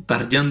 ਉਹ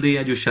ਤਰ ਜਾਂਦੇ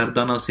ਆ ਜੋ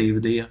ਸ਼ਰਧਾ ਨਾਲ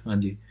ਸੇਵਦੇ ਆ.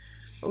 ਹਾਂਜੀ.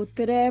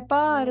 ਉਤਰੇ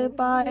ਪਾਰ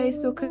ਪਾਏ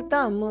ਸੁਖ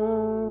ਧਾਮੋ.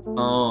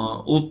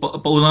 ਉਹ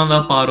ਉਹਨਾਂ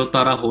ਦਾ ਪਾਰ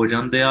ਉਤਾਰਾ ਹੋ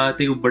ਜਾਂਦੇ ਆ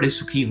ਤੇ ਉਹ ਬੜੇ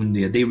ਸੁਖੀ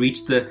ਹੁੰਦੇ ਆ. They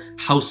reach the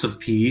house of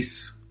peace.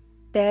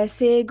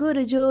 ਤੈਸੇ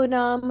ਗੁਰ ਜੋ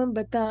ਨਾਮ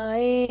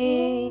ਬਤਾਏ.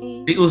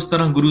 ਤੇ ਉਸ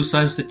ਤਰ੍ਹਾਂ ਗੁਰੂ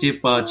ਸਾਹਿਬ ਸੱਚੇ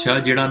ਪਾਤਸ਼ਾਹ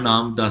ਜਿਹੜਾ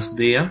ਨਾਮ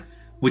ਦੱਸਦੇ ਆ,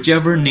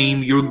 whichever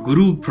name your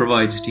guru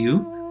provides to you,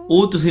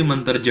 ਉਹ ਤੁਸੀਂ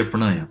ਮੰਤਰ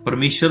ਜਪਣਾ ਆ.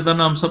 ਪਰਮੇਸ਼ਰ ਦਾ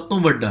ਨਾਮ ਸਭ ਤੋਂ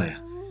ਵੱਡਾ ਆ.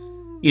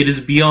 It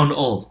is beyond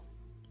all,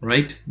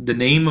 right? The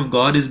name of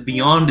God is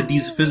beyond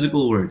these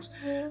physical words.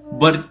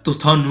 But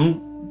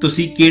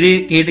ਤੁਸੀਂ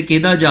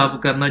ਕਿਹਦਾ ਜਾਪ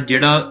ਕਰਨਾ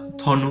ਜਿਹੜਾ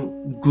ਤੁਹਾਨੂੰ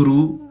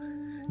ਗੁਰੂ,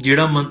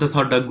 ਜਿਹੜਾ ਮੰਤਰ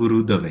ਤੁਹਾਡਾ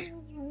ਗੁਰੂ ਦਵੇ,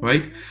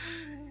 right?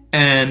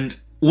 And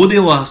ਉਹਦੇ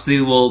ਵਾਸਤੇ,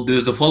 well,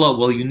 there's the follow-up,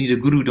 well, you need a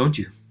guru, don't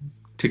you,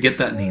 to get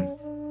that name?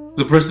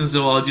 The person says,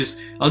 well,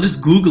 I'll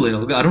just Google it.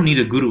 I don't need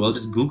a guru, I'll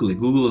just Google it.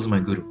 Google is my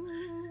guru.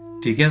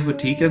 ਠੀਕ ਹੈ, ਪਰ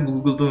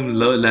Google ਤੋਂ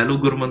ਲੈ ਲਓ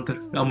ਗੁਰ ਮੰਤਰ,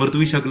 ਅੰਮ੍ਰਿਤ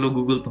ਵੀ ਛਕ ਲਓ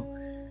Google ਤੋਂ,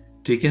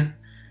 ਠੀਕ ਹੈ?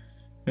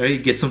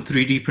 Right, get some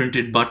 3D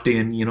printed butt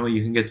and you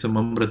can get some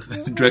Amrit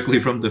directly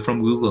from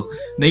Google.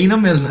 Nahi na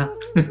milna.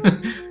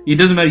 It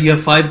doesn't matter. You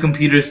have 5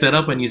 computers set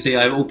up and you say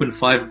I've opened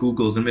 5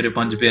 Googles and mere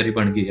 5 pyari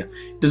ban gaya.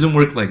 It doesn't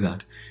work like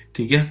that.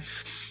 ठीक है?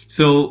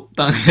 So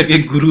ਤਾਂ ਕਰਕੇ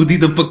ਗੁਰੂ ਦੀ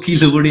ਤਾਂ ਪੱਕੀ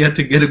ਲੋੜ ਹੈ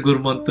to get a ਗੁਰ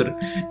ਮੰਤਰ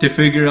to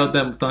figure out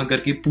that ਤਾਂ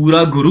ਕਰਕੇ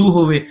ਪੂਰਾ ਗੁਰੂ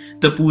ਹੋਵੇ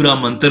ਤਾਂ ਪੂਰਾ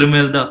ਮੰਤਰ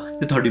ਮਿਲਦਾ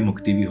ਤੇ ਤੁਹਾਡੀ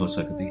ਮੁਕਤੀ ਵੀ ਹੋ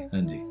ਸਕਦੀ ਹੈ।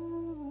 ਹਾਂਜੀ।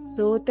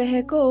 ਸੋ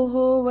ਤਹਿ ਕੋ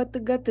ਹੋਵਤ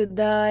ਗਤ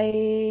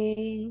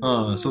ਦਾਏ।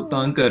 ਹਾਂ, ਸੋ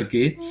ਤਾਂ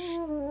ਕਰਕੇ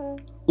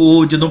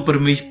ਉਹ ਜਦੋਂ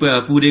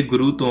ਪੂਰੇ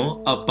ਗੁਰੂ ਤੋਂ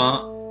ਆਪਾਂ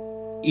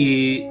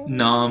ਇਹ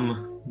ਨਾਮ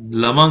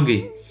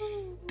ਲਵਾਂਗੇ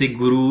ਤੇ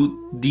ਗੁਰੂ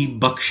ਦੀ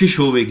ਬਖਸ਼ਿਸ਼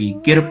ਹੋਵੇਗੀ,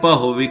 ਕਿਰਪਾ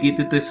ਹੋਵੇਗੀ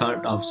ਤੇ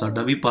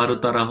ਸਾਡਾ ਵੀ ਪਾਰ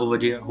ਉਤਾਰਾ ਹੋ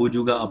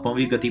ਜਾਊਗਾ, ਆਪਾਂ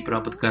ਵੀ ਗਤੀ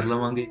ਪ੍ਰਾਪਤ ਕਰ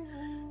ਲਵਾਂਗੇ।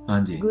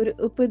 ਹਾਂਜੀ। ਗੁਰ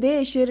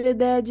ਉਪਦੇਸ਼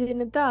ਹਿਰਦੈ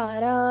ਜਿਨ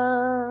ਧਾਰਾ।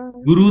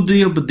 ਗੁਰੂ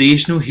ਦੇ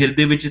ਉਪਦੇਸ਼ ਨੂੰ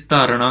ਹਿਰਦੇ ਵਿੱਚ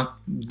ਧਾਰਨਾ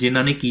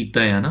ਜਿਨ੍ਹਾਂ ਨੇ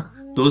ਕੀਤਾ ਹੈ ਨਾ,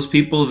 those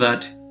people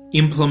that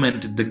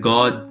implement the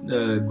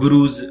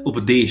Guru's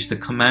ਉਪਦੇਸ਼, the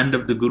command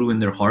of the Guru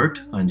in their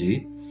heart।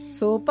 ਹਾਂਜੀ।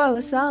 ਸੋ ਭਵ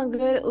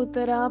ਸਾਗਰ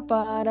ਉਤਰਾ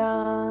ਪਾਰਾ।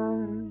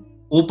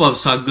 ਉਹ ਭਵ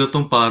ਸਾਗਰ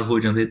ਤੋਂ ਪਾਰ ਹੋ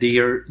ਜਾਂਦੇ।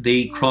 they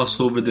cross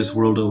over this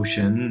world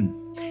ocean।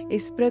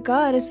 ਇਸ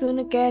ਪ੍ਰਕਾਰ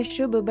ਸੁਨ ਕੇ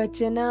ਸ਼ੁਭ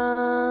ਬਚਨਾ।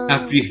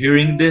 After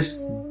hearing this,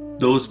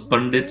 those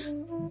pandits,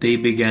 they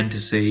began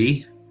to say,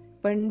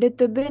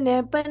 ਪੰਡਿਤ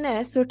ਬਿਨੈ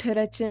ਪਨੈ ਸੁਠ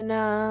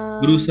ਰਚਨਾ।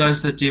 ਗੁਰੂ ਸਾਹਿਬ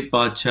ਸੱਚੇ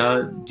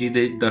ਪਾਤਸ਼ਾਹ ਜੀ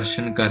ਦੇ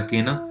ਦਰਸ਼ਨ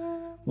ਕਰਕੇ ਨਾ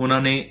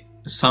ਉਹਨਾਂ ਨੇ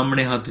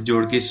ਸਾਹਮਣੇ ਹੱਥ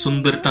ਜੋੜ ਕੇ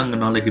ਸੁੰਦਰ ਢੰਗ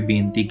ਨਾਲ ਇੱਕ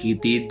ਬੇਨਤੀ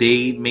ਕੀਤੀ। they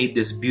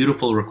made this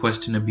beautiful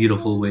request in a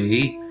beautiful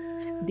way।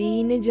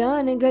 ਦੀਨ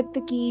ਜਾਨਗਤ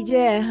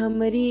ਕੀਜੈ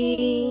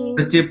ਹਮਰੀ।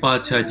 ਸੱਚੇ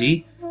ਪਾਤਸ਼ਾਹ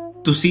ਜੀ,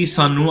 ਤੁਸੀਂ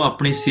ਸਾਨੂੰ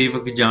ਆਪਣੇ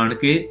ਸੇਵਕ ਜਾਣ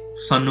ਕੇ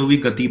ਸਾਨੂੰ ਵੀ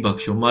ਗਤੀ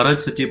ਬਖਸ਼ੋ। ਮਹਾਰਾਜ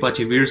ਸੱਚੇ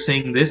ਪਾਤਸ਼ਾਹ, we are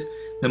saying this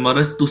that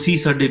ਮਹਾਰਾਜ ਤੁਸੀਂ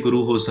ਸਾਡੇ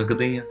ਗੁਰੂ ਹੋ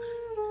ਸਕਦੇ ਆ।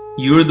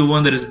 You are the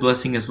one that is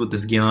blessing us with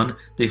this ਗਿਆਨ।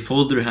 They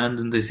fold their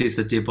hands and they say,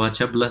 ਸੱਚੇ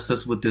ਪਾਤਸ਼ਾਹ, bless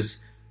us with this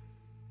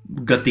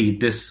ਗਤੀ,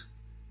 this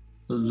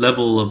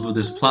level of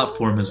this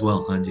platform as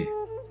well। ਹਾਂਜੀ।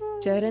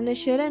 ਚਰਨ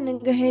ਸ਼ਰਨ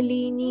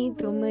ਗਹਿਲੀਨੀ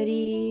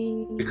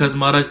ਤੁਮਰੀ। Because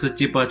ਮਹਾਰਾਜ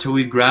ਸੱਚੇ ਪਾਤਸ਼ਾਹ,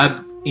 we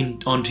grab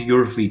onto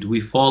your feet, we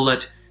fall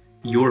at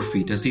your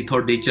feet। ਅਸੀਂ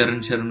ਤੁਹਾਡੇ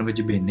ਚਰਨ ਸ਼ਰਨ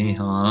ਵਿੱਚ ਬੈਠੇ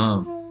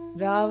ਹਾਂ।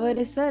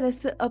 ਰਾਵਰ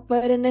ਸਰਸ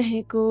ਅਪਰ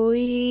ਨਹੀਂ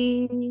ਕੋਈ।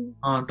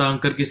 ਹਾਂ, ਤਾਂ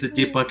ਕਰਕੇ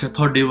ਸੱਚੇ ਪਾਤਸ਼ਾਹ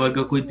ਤੁਹਾਡੇ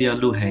ਵਰਗਾ ਕੋਈ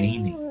ਦਿਆਲੂ ਹੈ ਹੀ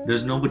ਨਹੀਂ।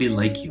 There's nobody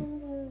like you।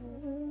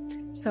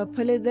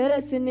 ਸਫਲ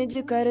ਦਰਸ ਨਿਜ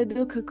ਕਰ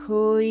ਦੁਖ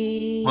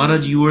ਖੋਈ।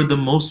 ਮਹਾਰਾਜ, you are the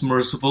most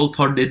merciful।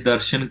 ਤੁਹਾਡੇ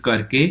ਦਰਸ਼ਨ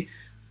ਕਰਕੇ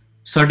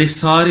ਸਾਡੇ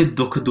ਸਾਰੇ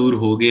ਦੁੱਖ ਦੂਰ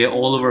ਹੋ ਗਏ।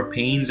 all of our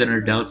pains and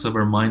our doubts of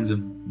our minds have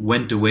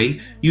went away।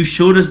 you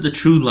showed us the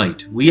true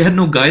light। we had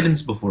no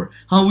guidance before।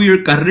 ਹਾਂ, we were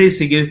ਕਰ ਰਹੇ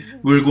ਸੀਗੇ,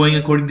 we were going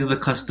according to the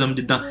custom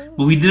ਜਿੱਦਾਂ,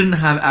 but we didn't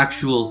have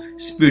actual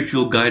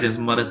spiritual guidance।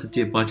 ਮਹਾਰਾਜ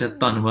ਸੱਚੇ ਪਾਤਸ਼ਾਹ,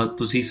 ਧੰਨਵਾਦ,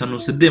 ਤੁਸੀਂ ਸਾਨੂੰ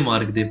ਸਿੱਧੇ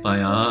ਮਾਰਗ ਤੇ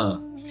ਪਾਇਆ।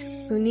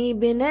 ਸੁਨੀ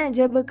ਬਿਨੈ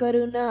ਜਬ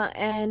ਕਰੁਣਾ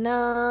ਐਨਾ।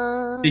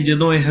 ਤੇ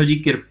ਜਦੋਂ ਇਹੋ ਜੀ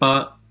ਕਿਰਪਾ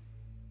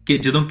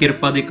ਜਦੋਂ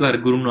ਕਿਰਪਾ ਦੇ ਘਰ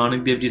ਗੁਰੂ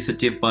ਨਾਨਕ ਦੇਵ ਜੀ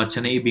ਸੱਚੇ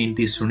ਪਾਤਸ਼ਾਹ ਨੇ ਇਹ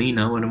ਬੇਨਤੀ ਸੁਣੀ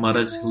ਨਾ, when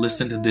Maharaj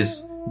listened to this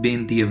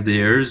ਬੇਨਤੀ of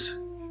theirs,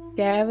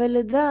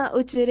 ਕੇਵਲ ਦਾ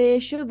ਉਚਰੇ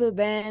ਸ਼ੁਭ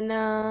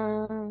ਬੈਨਾ।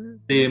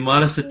 ਤੇ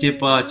ਮਹਾਰਾਜ ਸੱਚੇ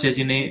ਪਾਤਸ਼ਾਹ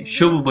ਜੀ ਨੇ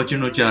ਸ਼ੁਭ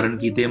ਬਚਨ ਉਚਾਰਨ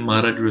ਕੀਤੇ।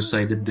 ਮਹਾਰਾਜ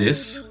recited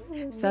this।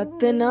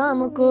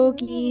 ਸਤਨਾਮ ਕੋ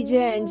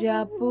ਕੀਜੈ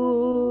ਜਾਪੂ।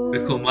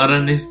 ਦੇਖੋ,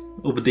 ਮਹਾਰਾਜ ਨੇ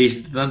ਉਪਦੇਸ਼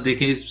ਦਿੱਤਾ,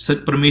 ਦੇਖੇ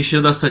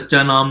ਪਰਮੇਸ਼ਰ ਦਾ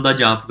ਸੱਚਾ ਨਾਮ ਦਾ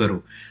ਜਾਪ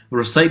ਕਰੋ।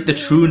 recite the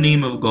true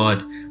name of God।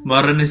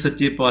 ਮਹਾਰਾਜ ਨੇ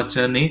ਸੱਚੇ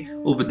ਪਾਤਸ਼ਾਹ ਨੇ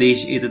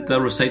ਉਪਦੇਸ਼ ਇਹ ਦਿੱਤਾ,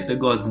 recite the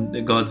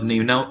God's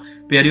name। Now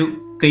ਪਿਆਰਿਓ,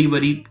 ਕਈ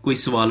ਵਾਰੀ ਕੋਈ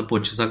ਸਵਾਲ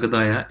ਪੁੱਛ ਸਕਦਾ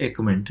ਆ,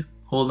 ਇੱਕ minute,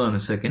 hold on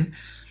a second।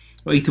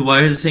 why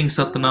is it saying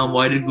Satnam?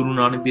 why did Guru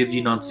Nanak Dev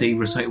Ji not say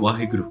recite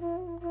Waheguru?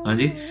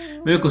 ਹਾਂਜੀ,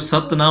 ਵੇਖੋ,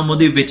 ਸਤਨਾਮ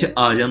ਉਹਦੇ ਵਿੱਚ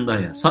ਆ ਜਾਂਦਾ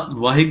ਆ।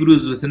 Waheguru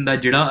is within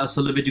that। ਜਿਹੜਾ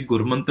ਅਸਲ ਵਿੱਚ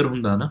ਗੁਰਮੰਤਰ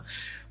ਹੁੰਦਾ ਨਾ,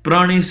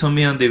 ਪੁਰਾਣੇ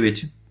ਸਮਿਆਂ ਦੇ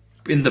ਵਿੱਚ,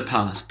 in the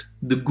past,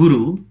 the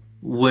Guru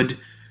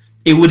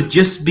it would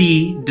just be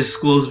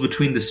disclosed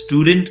between the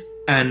student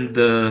and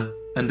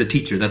the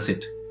teacher। That's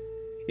it।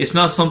 It's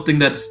not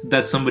something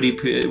that somebody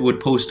would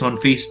post on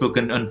Facebook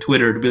and on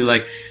Twitter to be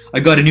like,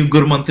 I got a new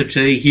Guru Mantra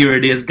today, here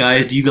it is,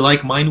 guys, do you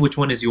like mine? Which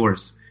one is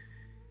yours?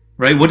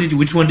 Right?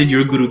 Which one did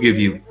your Guru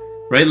give you?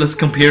 Right? Let's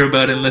compare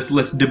about it and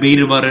let's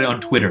debate about it on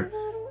Twitter,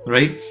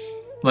 right?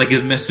 Like,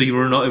 is Messi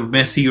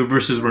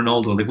versus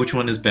Ronaldo? Like, which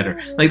one is better?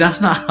 Like,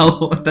 that's not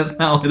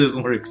how this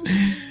works.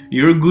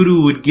 Your Guru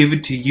would give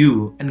it to you,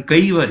 and kai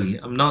vari,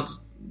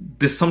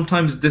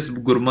 sometimes this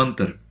Guru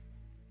Mantra,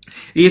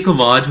 ek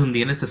awaaz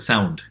hundi hai na, it's a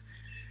sound.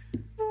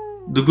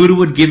 The Guru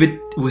would give it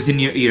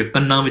within your ear,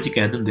 ਕੰਨਾਂ ਵਿੱਚ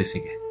ਕਹਿ ਦਿੰਦੇ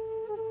ਸੀਗੇ,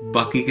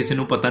 ਬਾਕੀ ਕਿਸੇ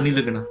ਨੂੰ ਪਤਾ ਨਹੀਂ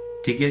ਲੱਗਣਾ।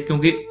 ਠੀਕ ਹੈ,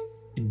 ਕਿਉਂਕਿ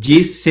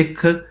ਜੇ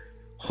ਸਿੱਖ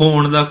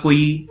ਹੋਣ ਦਾ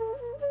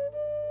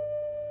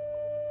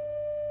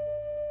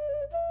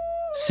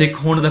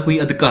ਕੋਈ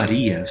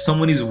ਅਧਿਕਾਰੀ ਹੈ,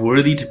 someone is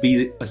worthy to be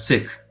a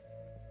Sikh,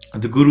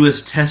 the Guru has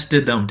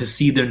tested them to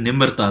see their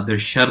nimrata,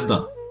 their sharda,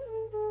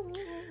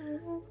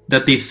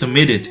 that they've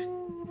submitted,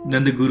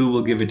 then the Guru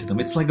will give it to them।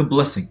 It's like a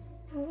blessing।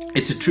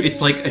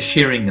 It's like a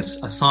sharing,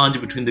 a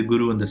sanj between the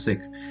Guru and the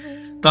Sikh।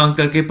 ਤਾਂ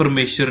ਕਰਕੇ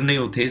ਪਰਮੇਸ਼ਰ ਨੇ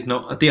ਉੱਥੇ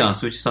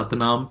ਇਤਿਹਾਸ ਵਿੱਚ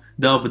ਸਤਨਾਮ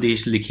ਦਾ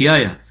ਉਪਦੇਸ਼ ਲਿਖਿਆ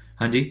ਆ।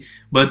 ਹਾਂਜੀ,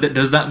 but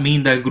does that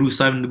mean that Guru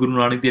Sahib, Guru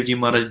Nanak Dev Ji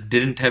Maharaj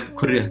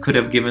could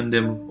have given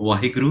them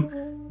Waheguru,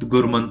 the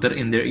Guru Mantra,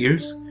 in their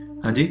ears?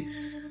 ਹਾਂਜੀ,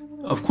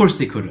 of course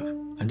they could have।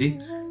 ਹਾਂਜੀ,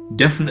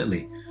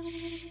 definitely।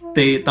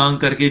 ਤੇ ਤਾਂ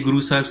ਕਰਕੇ ਗੁਰੂ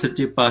ਸਾਹਿਬ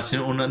ਸੱਚੇ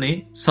ਪਾਤਸ਼ਾਹ ਉਹਨਾਂ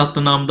ਨੇ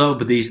ਸਤਨਾਮ ਦਾ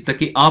ਉਪਦੇਸ਼ ਦਿੱਤਾ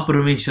ਕਿ ਆਪ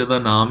ਪਰਮੇਸ਼ਰ ਦਾ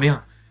ਨਾਮ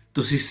ਆ,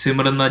 ਤੁਸੀਂ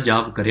ਸਿਮਰਨ ਦਾ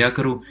ਜਾਪ ਕਰਿਆ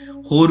ਕਰੋ।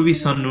 ਹੋਰ ਵੀ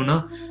ਸਾਨੂੰ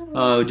ਨਾ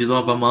ਜਦੋਂ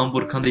ਆਪਾਂ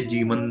ਮਹਾਂਪੁਰਖਾਂ ਦੇ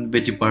ਜੀਵਨ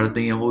ਵਿੱਚ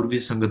ਪੜ੍ਹਦੇ ਹਾਂ, ਹੋਰ ਵੀ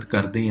ਸੰਗਤ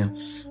ਕਰਦੇ ਹਾਂ,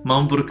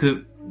 ਮਹਾਂਪੁਰਖ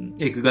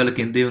ਇੱਕ ਗੱਲ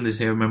ਕਹਿੰਦੇ ਹੁੰਦੇ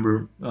ਸੀ, I remember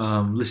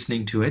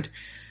listening to it,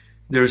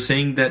 they were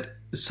saying that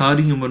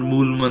ਸਾਰੀ ਉਮਰ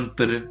ਮੂਲ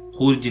ਮੰਤਰ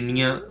ਹੋਰ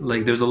ਜਿੰਨੀਆਂ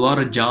like there's a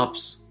lot of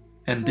japs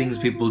and things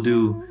people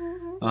do,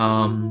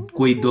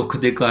 ਕੋਈ ਦੁੱਖ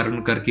ਦੇ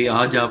ਕਾਰਨ ਕਰਕੇ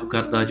ਆ ਜਾਪ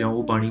ਕਰਦਾ ਜਾਂ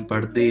ਉਹ ਬਾਣੀ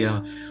ਪੜ੍ਹਦੇ ਆ,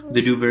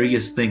 they do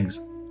various things,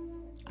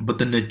 but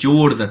the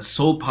Najord that's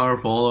so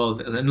powerful,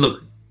 and look,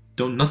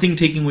 nothing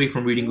taking away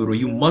from reading Guru,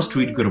 you must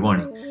read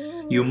Gurbani,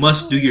 you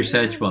must do your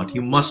Sajbat,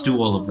 you must do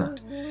all of that,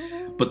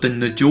 but the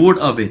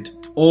Najord of it,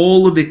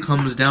 all of it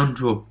comes down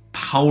to a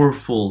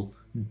powerful,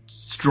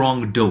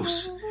 strong dose,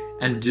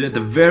 and at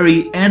the very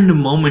end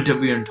moment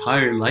of your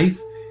entire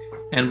life,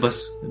 and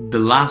it's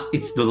the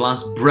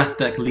last breath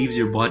that leaves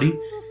your body,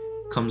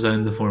 comes out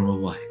in the form of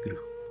Vaheguru.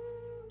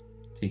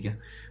 ठीक है?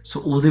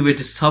 So ਉਹਦੇ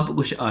ਵਿੱਚ ਸਭ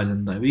ਕੁਝ ਆ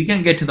ਜਾਂਦਾ ਹੈ। You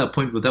can't get to that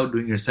point without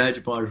doing your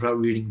Sajbat, without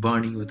reading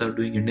Bani, without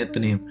doing your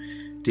Nityanem.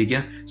 ठीक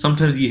है?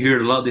 Sometimes you hear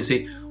it a lot, they say,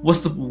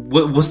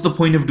 what's the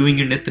point of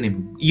doing your Nityanem?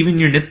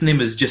 Even your Nityanem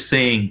is just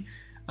saying,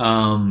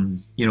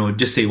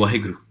 just say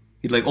Vaheguru.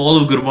 Like all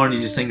of Gurbani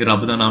is just saying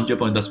Rabb da naam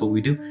japa, and that's what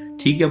we do.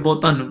 ठीक है,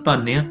 बहुत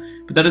ਧੰਨੇ ਆ,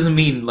 but that doesn't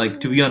mean, like,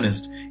 to be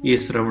honest,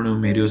 ਇਸ ਸ਼ਰਵਣ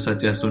ਮੇਰਿਓ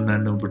ਸੱਚਾ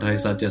ਸੁਣਨ ਨੂੰ ਪਠਾਏ,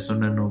 ਸੱਚਾ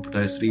ਸੁਣਨ ਨੂੰ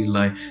ਪਠਾਏ ਸ੍ਰੀ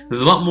ਲਾਏ.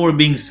 There's a lot more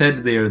being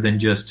said there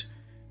than just,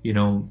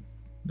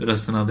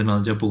 ਰਸਨਾ ਦੇ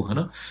ਨਾਲ ਜਪੋ,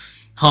 ਹਨਾ?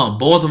 ਹਾਂ,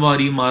 ਬਹੁਤ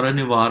ਵਾਰੀ ਮਹਾਰਾਜ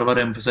ਨੇ ਵਾਰ-ਵਾਰ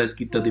emphasize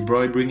ਕੀਤਾ, they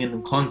bring in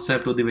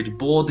concept, ਉਹਦੇ ਵਿੱਚ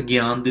ਬਹੁਤ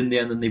ਗਿਆਨ ਦਿੰਦੇ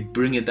ਆ, and then they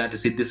bring it that to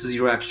say this is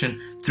your action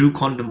through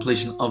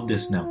contemplation of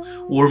this now,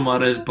 or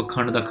ਮਹਾਰਾਜ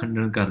ਪਖੰਡ ਦਾ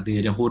ਖੰਡਨ ਕਰਦੇ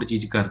ਆ ਜਾਂ ਹੋਰ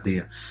ਚੀਜ਼ ਕਰਦੇ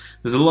ਆ.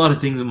 There's a lot of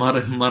things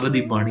ਮਹਾਰਾਜ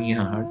ਦੀ ਬਾਣੀ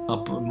ਆ,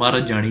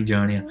 ਮਹਾਰਾਜ ਜਾਣੀ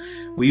ਜਾਣਿਆ,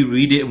 we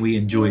read it and we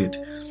enjoy it.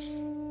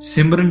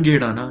 ਸਿਮਰਨ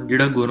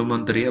ਜਿਹੜਾ ਗੁਰੂ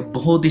ਮੰਤਰ ਹੈ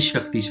ਬਹੁਤ ਹੀ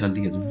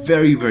ਸ਼ਕਤੀਸ਼ਾਲੀ ਹੈ, it's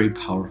very very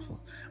powerful.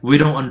 We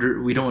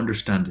don't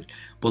understand it,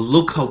 but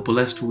look how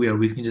blessed we are.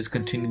 We can just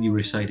continually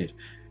recite it.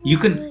 You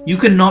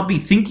can not be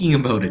thinking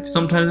about it.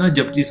 Sometimes na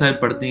Japji Sahib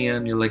padhte hain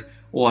and you're like,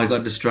 oh, I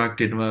got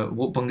distracted.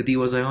 What pangti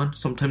was I on?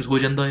 Sometimes ho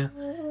janda hai.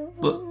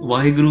 But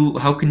Vaheguru,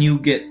 how can you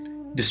get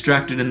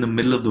distracted in the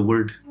middle of the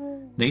word?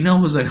 Nahi na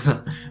ho sakta.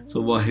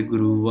 So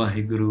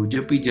Vaheguru,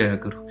 japi jaya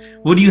karo.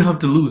 What do you have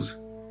to lose?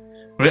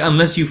 Right?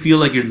 Unless you feel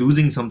like you're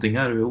losing something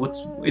out of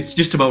it. It's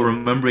just about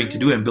remembering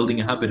to do it and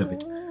building a habit of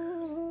it.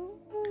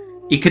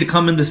 It could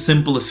come in the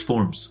simplest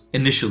forms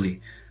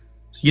initially.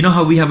 You know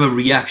how we have a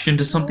reaction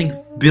to something?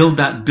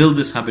 Build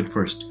this habit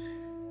first.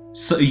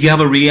 So you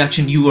have a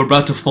reaction, you are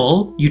about to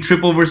fall, you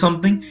trip over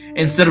something,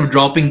 instead of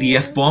dropping the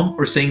F-bomb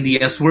or saying the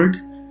S word,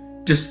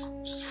 just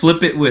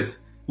flip it with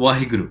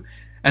Vaheguru.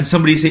 And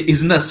somebody say,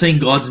 isn't that saying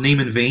God's name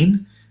in vain?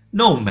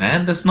 No,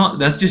 man,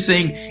 that's just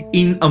saying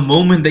in a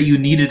moment that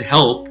you needed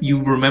help,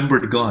 you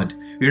remembered God.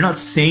 You're not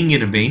saying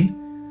it in vain.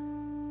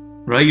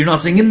 Right? You're not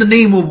saying in the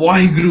name of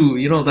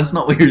Vaheguru. That's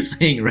not what you're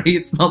saying, right?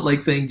 It's not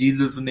like saying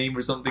Jesus' name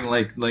or something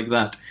like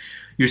that.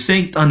 You're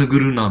saying Dhan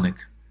Guru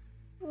Nanak.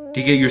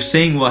 Okay? You're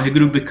saying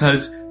Vaheguru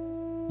because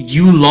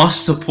you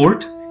lost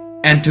support,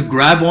 and to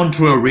grab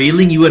onto a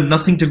railing you had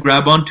nothing to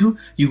grab onto,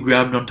 you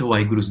grabbed onto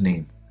Vaheguru's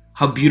name.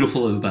 How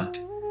beautiful is that?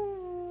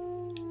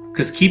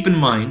 Because keep in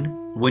mind,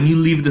 when you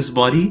leave this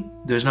body,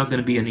 there's not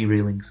going to be any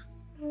railings.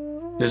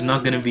 There's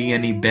not going to be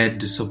any bed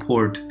to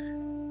support.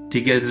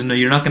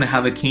 You're not going to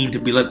have a cane to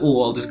be like,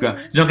 oh, I'll just grab.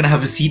 You're not going to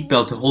have a seat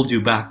belt to hold you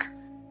back.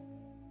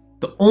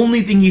 The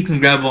only thing you can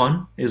grab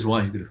on is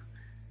Vaheguru.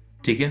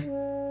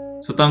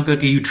 So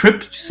tankarke you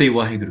trip, say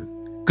Vaheguru.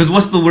 Because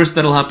what's the worst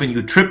that'll happen?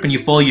 You trip and you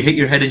fall, you hit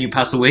your head and you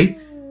pass away.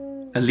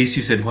 At least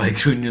you said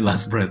Vaheguru in your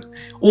last breath.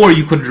 Or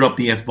you could drop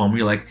the F-bomb.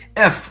 You're like,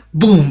 F,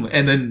 boom,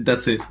 and then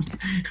that's it.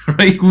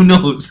 Right? Who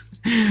knows?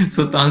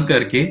 So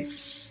tankarke,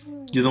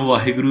 jadon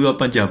Vaheguru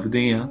apan japde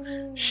hain,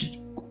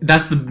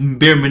 that's the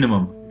bare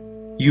minimum.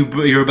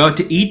 You're about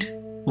to eat,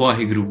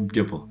 Vaheguru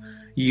japo.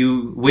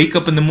 You wake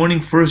up in the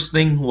morning, first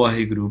thing,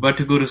 Vaheguru. About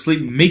to go to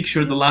sleep, make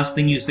sure the last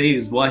thing you say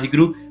is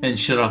Vaheguru and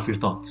shut off your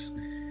thoughts.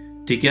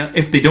 ठीक है?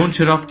 If they don't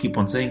shut off, keep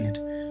on saying it.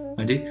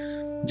 ਹਾਂਜੀ?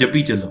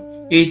 ਜਪੀ ਚੱਲੋ.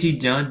 ਇਹ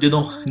ਚੀਜ਼ਾਂ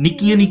ਜਦੋਂ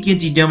ਨਿੱਕੀਆਂ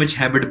ਚੀਜ਼ਾਂ ਵਿੱਚ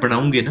habit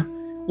ਬਣਾਉਂਗੇ ਨਾ,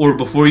 or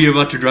before you're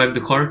about to drive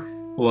the car,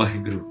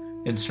 Vaheguru,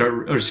 and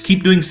just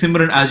keep doing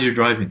Simran as you're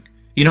driving.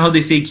 You know how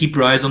they say keep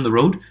your eyes on the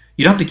road?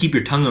 You don't have to keep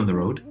your tongue on the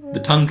road. The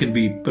tongue can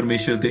be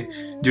Parmeshwar de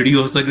judi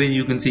ho sakde,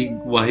 you can see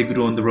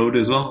Vaheguru on the road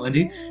as well.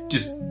 And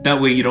just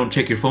that way you don't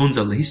check your phones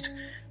at least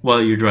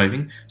while you're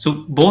driving. So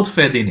both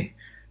faide ne.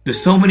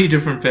 There's so many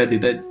different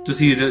faide that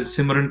tusi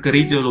Simran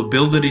kari chalo,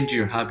 build it into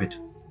your habit.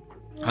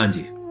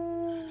 Hanji.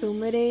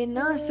 तुमरे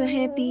ना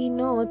सहे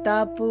तीनों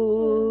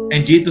तापू.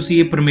 And je tusi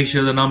ye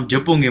Parmeshwar da naam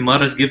japonge,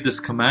 Maharaj give this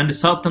command,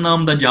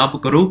 Satnam da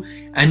jap karo,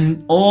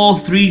 and all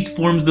three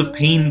forms of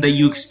pain that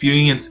you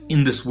experience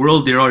in this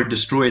world, they are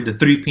destroyed. The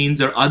three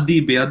pains are Adi,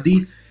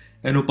 Beadi,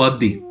 and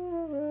Upaddi.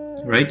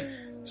 Right?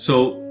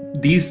 So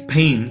these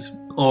pains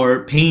are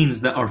pains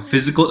that are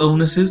physical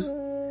illnesses,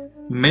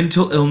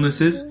 mental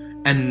illnesses,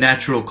 and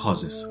natural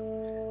causes.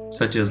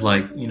 such as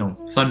like, you know,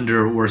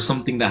 thunder or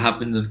something that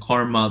happens in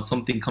karma,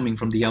 something coming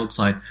from the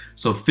outside.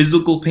 So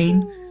physical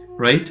pain,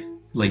 right?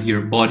 Like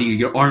your body,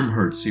 your arm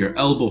hurts, your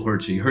elbow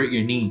hurts, you hurt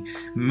your knee.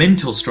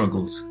 Mental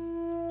struggles,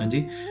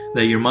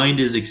 that your mind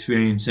is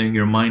experiencing,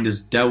 your mind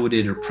is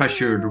doubted or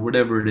pressured or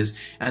whatever it is,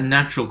 and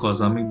natural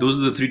cause. I mean, those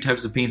are the three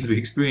types of pains we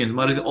experience.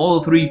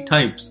 All three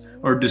types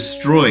are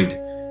destroyed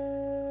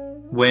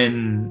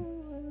when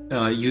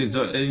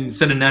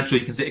instead of natural,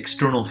 you can say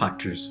external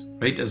factors,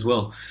 right, as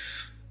well.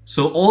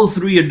 So all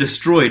three are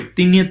destroyed.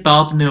 Tinye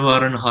taap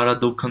nivaran hara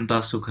dukhanta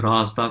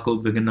sukhras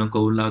tako bigna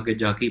ko lage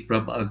jaki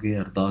prab age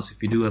ardas.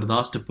 If you do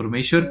ardas to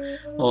Parmeshwar,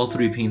 all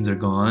three pains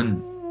are gone.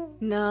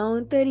 ਨਾਉ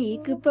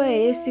ਤਰੀਕ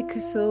ਪਏ ਸਿੱਖ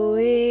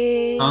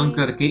ਸੋਏ ਤਾਂ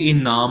ਕਰਕੇ ਇਹ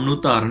ਨਾਮ ਨੂੰ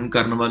ਧਾਰਨ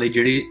ਕਰਨ ਵਾਲੇ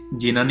ਜਿਹੜੇ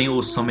ਜਿਨ੍ਹਾਂ ਨੇ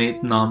ਉਸ ਸਮੇਂ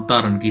ਨਾਮ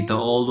ਧਾਰਨ ਕੀਤਾ,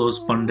 all those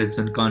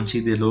pundits and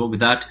Kanchi ਦੇ ਲੋਕ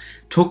that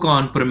took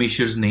on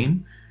Parmeshwar's name,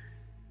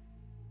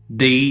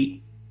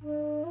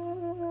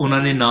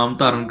 ਉਹਨਾਂ ਨੇ ਨਾਮ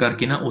ਧਾਰਨ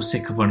ਕਰਕੇ ਨਾ ਉਹ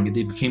ਸਿੱਖ ਬਣ ਗਏ.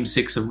 They became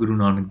Sikhs of Guru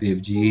Nanak Dev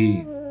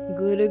Ji.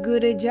 ਗੁਰ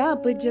ਗੁਰ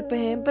ਜਾਪ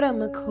ਜਪੈ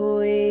ਭ੍ਰਮ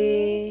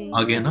ਖੋਏ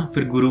ਆ ਗਿਆ ਨਾ.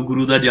 ਫਿਰ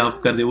ਗੁਰੂ ਦਾ ਜਾਪ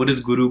ਕਰਦੇ. What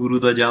is ਗੁਰੂ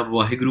ਦਾ ਜਾਪ?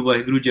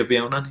 ਵਾਹਿਗੁਰੂ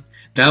ਜਪਿਆ ਉਹਨਾਂ ਨੇ.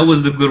 That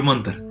was the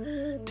ਗੁਰਮੰਤਰ.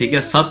 ਠੀਕ ਹੈ,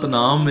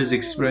 Satnam is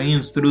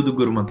experienced through the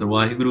ਗੁਰਮੰਤਰ.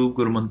 ਵਾਹਿਗੁਰੂ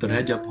ਗੁਰਮੰਤਰ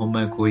ਹੈ, ਜਪ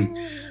ਹਉਮੈ ਖੋਈ.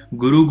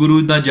 ਗੁਰੂ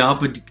ਦਾ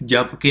ਜਾਪ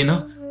ਜਪ ਕੇ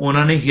ਨਾ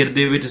ਉਹਨਾਂ ਨੇ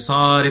ਹਿਰਦੇ ਵਿੱਚ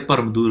ਸਾਰੇ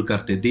ਭਰਮ ਦੂਰ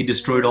ਕਰਤੇ. They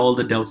destroyed all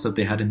the doubts that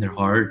they had in their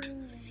heart.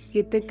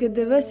 ਕਿਤਕ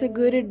ਦਿਵਸ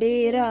ਗੁਰ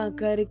ਡੇਰਾ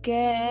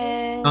ਕਰਕੇ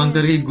ਤਾਂ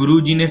ਕਰਕੇ ਗੁਰੂ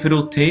ਜੀ ਨੇ ਫਿਰ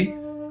ਉੱਥੇ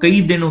ਕਈ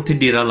ਦਿਨ ਉੱਥੇ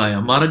ਡੇਰਾ ਲਾਇਆ.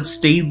 ਮਹਾਰਾਜ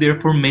stayed there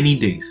for many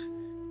days.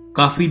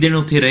 ਕਾਫੀ ਦਿਨ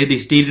ਉੱਥੇ ਰਹੇ. They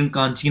stayed in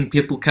Kanchi and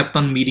people kept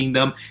on meeting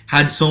them,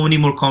 had so many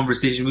more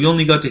conversations. We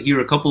only got to hear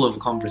a couple of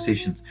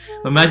conversations.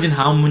 Imagine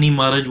how many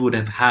Maharaj would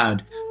have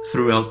had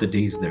throughout the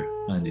days there.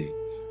 ਹਾਂਜੀ.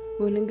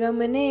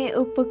 ਪੁਨਗਮ ਨੇ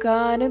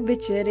ਉਪਕਾਰ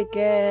ਵਿਚਰ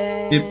ਕੇ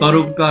ਤੇ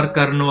ਪਰਉਪਕਾਰ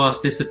ਕਰਨ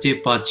ਵਾਸਤੇ ਸੱਚੇ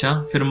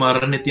ਪਾਤਸ਼ਾਹ ਫਿਰ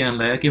ਮਹਾਰਾਜ ਨੇ ਧਿਆਨ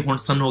ਲਾਇਆ ਕਿ ਹੁਣ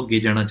ਸਾਨੂੰ ਅੱਗੇ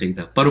ਜਾਣਾ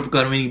ਚਾਹੀਦਾ.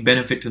 ਪਰਉਪਕਾਰ meaning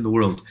benefit to the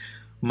world.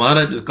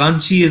 Maharaj,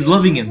 Kanchi is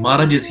loving it.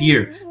 Maharaj is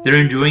here.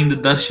 They're enjoying the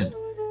darshan.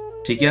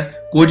 ਠੀਕ ਹੈ,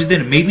 ਕੁਝ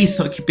ਦਿਨ ਮੇਬੀ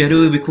ਪਿਆਰੇ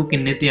ਹੋਏ ਵੇਖੋ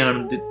ਕਿੰਨੇ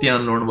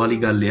ਧਿਆਨ ਲਾਉਣ ਵਾਲੀ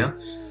ਗੱਲ ਆ.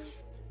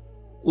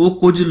 ਉਹ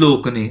ਕੁਝ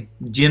ਲੋਕ ਨੇ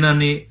ਜਿਨ੍ਹਾਂ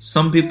ਨੇ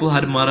some people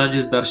had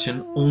Maharaj's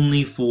darshan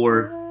only for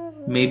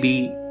maybe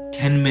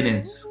 10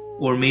 minutes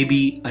or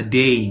maybe a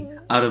day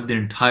out of their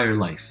entire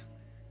life,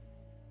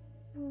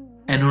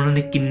 and ਉਹਨਾਂ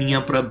ਨੇ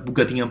ਕਿੰਨੀਆਂ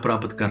ਗਤੀਆਂ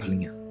ਪ੍ਰਾਪਤ ਕਰ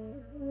ਲਈਆਂ.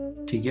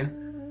 ਠੀਕ ਹੈ,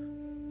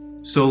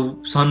 ਸੋ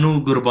ਸਾਨੂੰ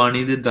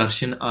ਗੁਰਬਾਣੀ ਦੇ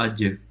ਦਰਸ਼ਨ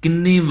ਅੱਜ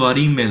ਕਿੰਨੇ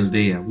ਵਾਰੀ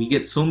ਮਿਲਦੇ ਆ. ਵੀ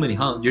ਗੈਟ ਸੋ ਮੈਨੀ.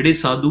 ਹਾਂ, ਜਿਹੜੇ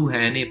ਸਾਧੂ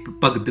ਹੈ ਨੇ,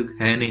 ਭਗਤ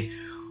ਹੈ ਨੇ,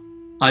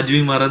 ਅੱਜ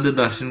ਵੀ ਮਹਾਰਾਜ ਦੇ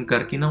ਦਰਸ਼ਨ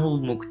ਕਰਕੇ ਨਾ ਉਹ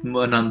ਮੁਕਤ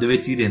ਆਨੰਦ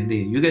ਵਿੱਚ ਹੀ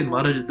ਰਹਿੰਦੇ. ਯੂ ਗੈਟ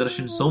ਮਹਾਰਾਜ ਦੇ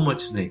ਦਰਸ਼ਨ ਸੋ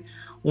ਮਚ ਨੇ.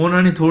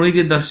 ਉਹਨਾਂ ਨੇ ਥੋੜੇ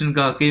ਜਿਹੇ ਦਰਸ਼ਨ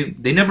ਕਰਕੇ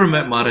they never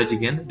met Maharaj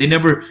again. They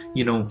never,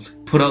 you know,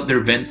 put out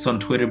their vents on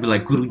Twitter, be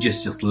like, Guru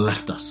just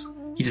left us.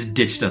 He just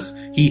ditched us.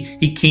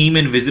 He came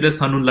and visited us,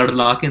 ਸਾਨੂੰ ਲੜ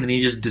ਲਾ ਕੇ, and then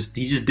he just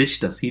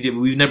ditched us.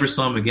 We never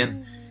saw him again.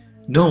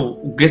 No,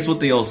 guess what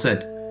they all said?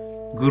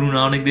 Guru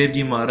Nanak Dev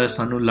ji ਮਹਾਰਾਜ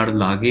ਸਾਨੂੰ ਲੜ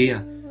ਲਾ ਗਏ ਆ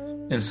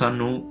and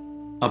ਸਾਨੂੰ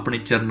ਆਪਣੇ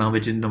ਚਰਨਾਂ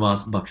ਵਿੱਚ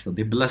ਨਿਵਾਸ ਬਖਸ਼ਦਾ.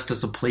 They blessed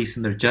us a place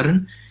in their ਚਰਨ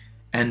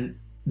and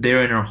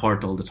they're in our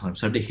heart all the time.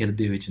 ਸਾਡੇ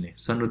ਹਿਰਦੇ ਵਿੱਚ ਨੇ,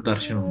 ਸਾਨੂੰ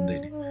ਦਰਸ਼ਨ ਹੁੰਦੇ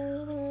ਨੇ.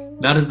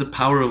 That is the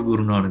power of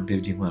Guru Nanak Dev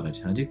Ji Maharaj.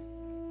 ਹਾਂਜੀ.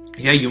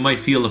 Yeah, you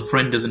might feel a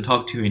friend doesn't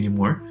talk to you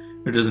anymore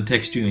or doesn't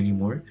text you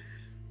anymore.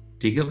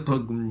 ਠੀਕ ਹੈ,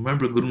 but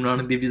remember Guru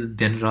Nanak Dev Ji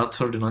ਦਿਨ ਰਾਤ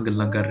ਤੁਹਾਡੇ ਨਾਲ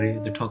ਗੱਲਾਂ ਕਰ ਰਹੇ.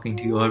 They're talking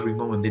to you every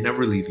moment. They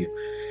never leave you.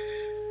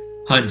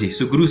 ਹਾਂਜੀ.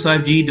 So Guru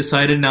Sahib Ji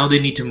decided now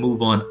they need to move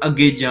on.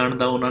 ਅੱਗੇ ਜਾਣ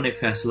ਦਾ ਉਹਨਾਂ ਨੇ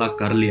ਫੈਸਲਾ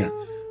ਕਰ ਲਿਆ.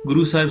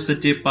 ਗੁਰੂ ਸਾਹਿਬ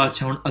ਸੱਚੇ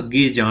ਪਾਤਸ਼ਾਹ ਹੁਣ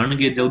ਅੱਗੇ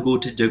ਜਾਣਗੇ. They'll go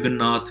to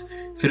Jagannath.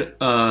 ਫਿਰ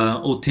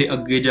ਉੱਥੇ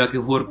ਅੱਗੇ ਜਾ ਕੇ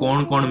ਹੋਰ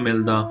ਕੌਣ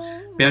ਮਿਲਦਾ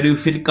ਪਿਆਰਿਓ.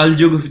 ਫਿਰ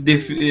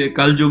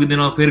ਕਲਯੁਗ ਦੇ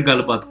ਨਾਲ ਫਿਰ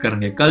ਗੱਲਬਾਤ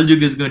ਕਰਨਗੇ.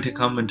 ਕਲਯੁਗ is going to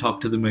come and talk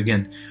to them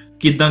again.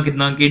 ਕਿੱਦਾਂ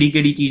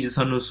ਕਿਹੜੀ ਚੀਜ਼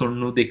ਸਾਨੂੰ ਸੁਣਨ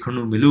ਨੂੰ ਦੇਖਣ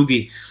ਨੂੰ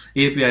ਮਿਲੂਗੀ,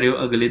 ਇਹ ਪਿਆਰਿਓ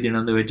ਅਗਲੇ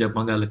ਦਿਨਾਂ ਦੇ ਵਿੱਚ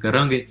ਆਪਾਂ ਗੱਲ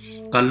ਕਰਾਂਗੇ.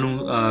 ਕੱਲ ਨੂੰ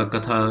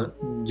ਕਥਾ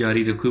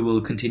ਜਾਰੀ ਰੱਖੂ.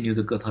 We'll continue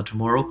the katha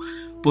tomorrow.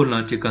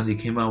 ਭੁੱਲਾਂ ਚੁੱਕਾਂ the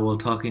ਖਿਮਾ.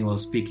 While talking,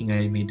 while speaking, I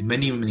made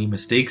many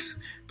mistakes.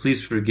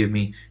 Please forgive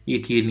me. ਇਹ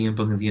ਅਖੀਰਲੀਆਂ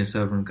ਪੰਕਤੀਆਂ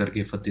ਸਰਵਣ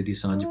ਕਰਕੇ ਫਤਿਹ ਦੀ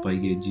ਸਾਂਝ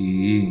ਪਾਈਏ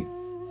ਜੀ.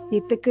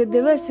 ਇਤਕ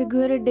ਦਿਵਸ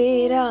ਗੁਰ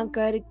ਡੇਰਾ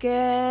ਕਰਕੇ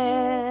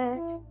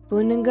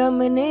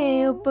ਪੁਨਗਮ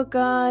ਨੇ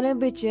ਉਪਕਾਰ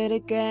ਵਿਚਰ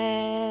ਕੇ.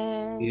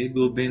 हे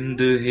गोबिंद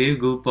हे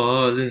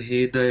गोपाल हे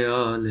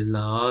दयाल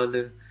लाल,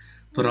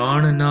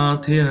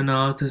 प्राणनाथ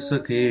अनाथ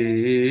सखे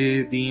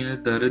दीन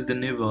दर्द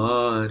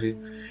निवार.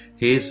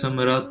 हे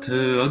समरथ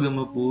अगम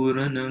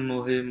पूरन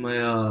मोहे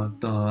मया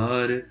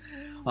तार,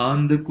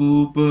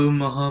 आंधकूप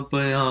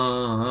महापया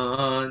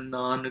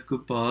नानक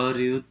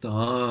पार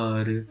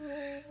उतार.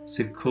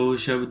 सिखो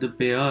शब्द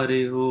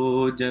प्यारे हो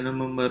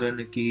जन्म मरण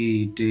की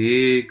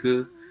टेक,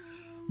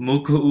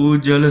 मुख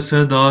उजल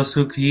सदा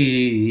सुखी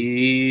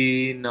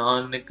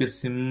नानक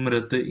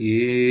सिमरत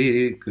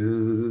एक.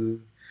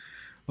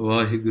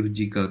 वाहिगुरु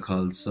जी का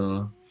खालसा,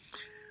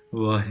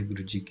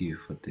 वाहिगुरु जी की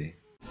फतेह.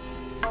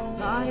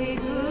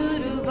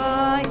 वाहिगुरु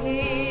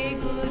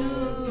वाहिगुरु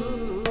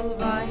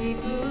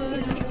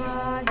वाहिगुरु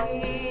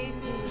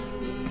वाहिगुरु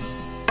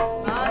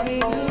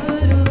वाहिगुरु.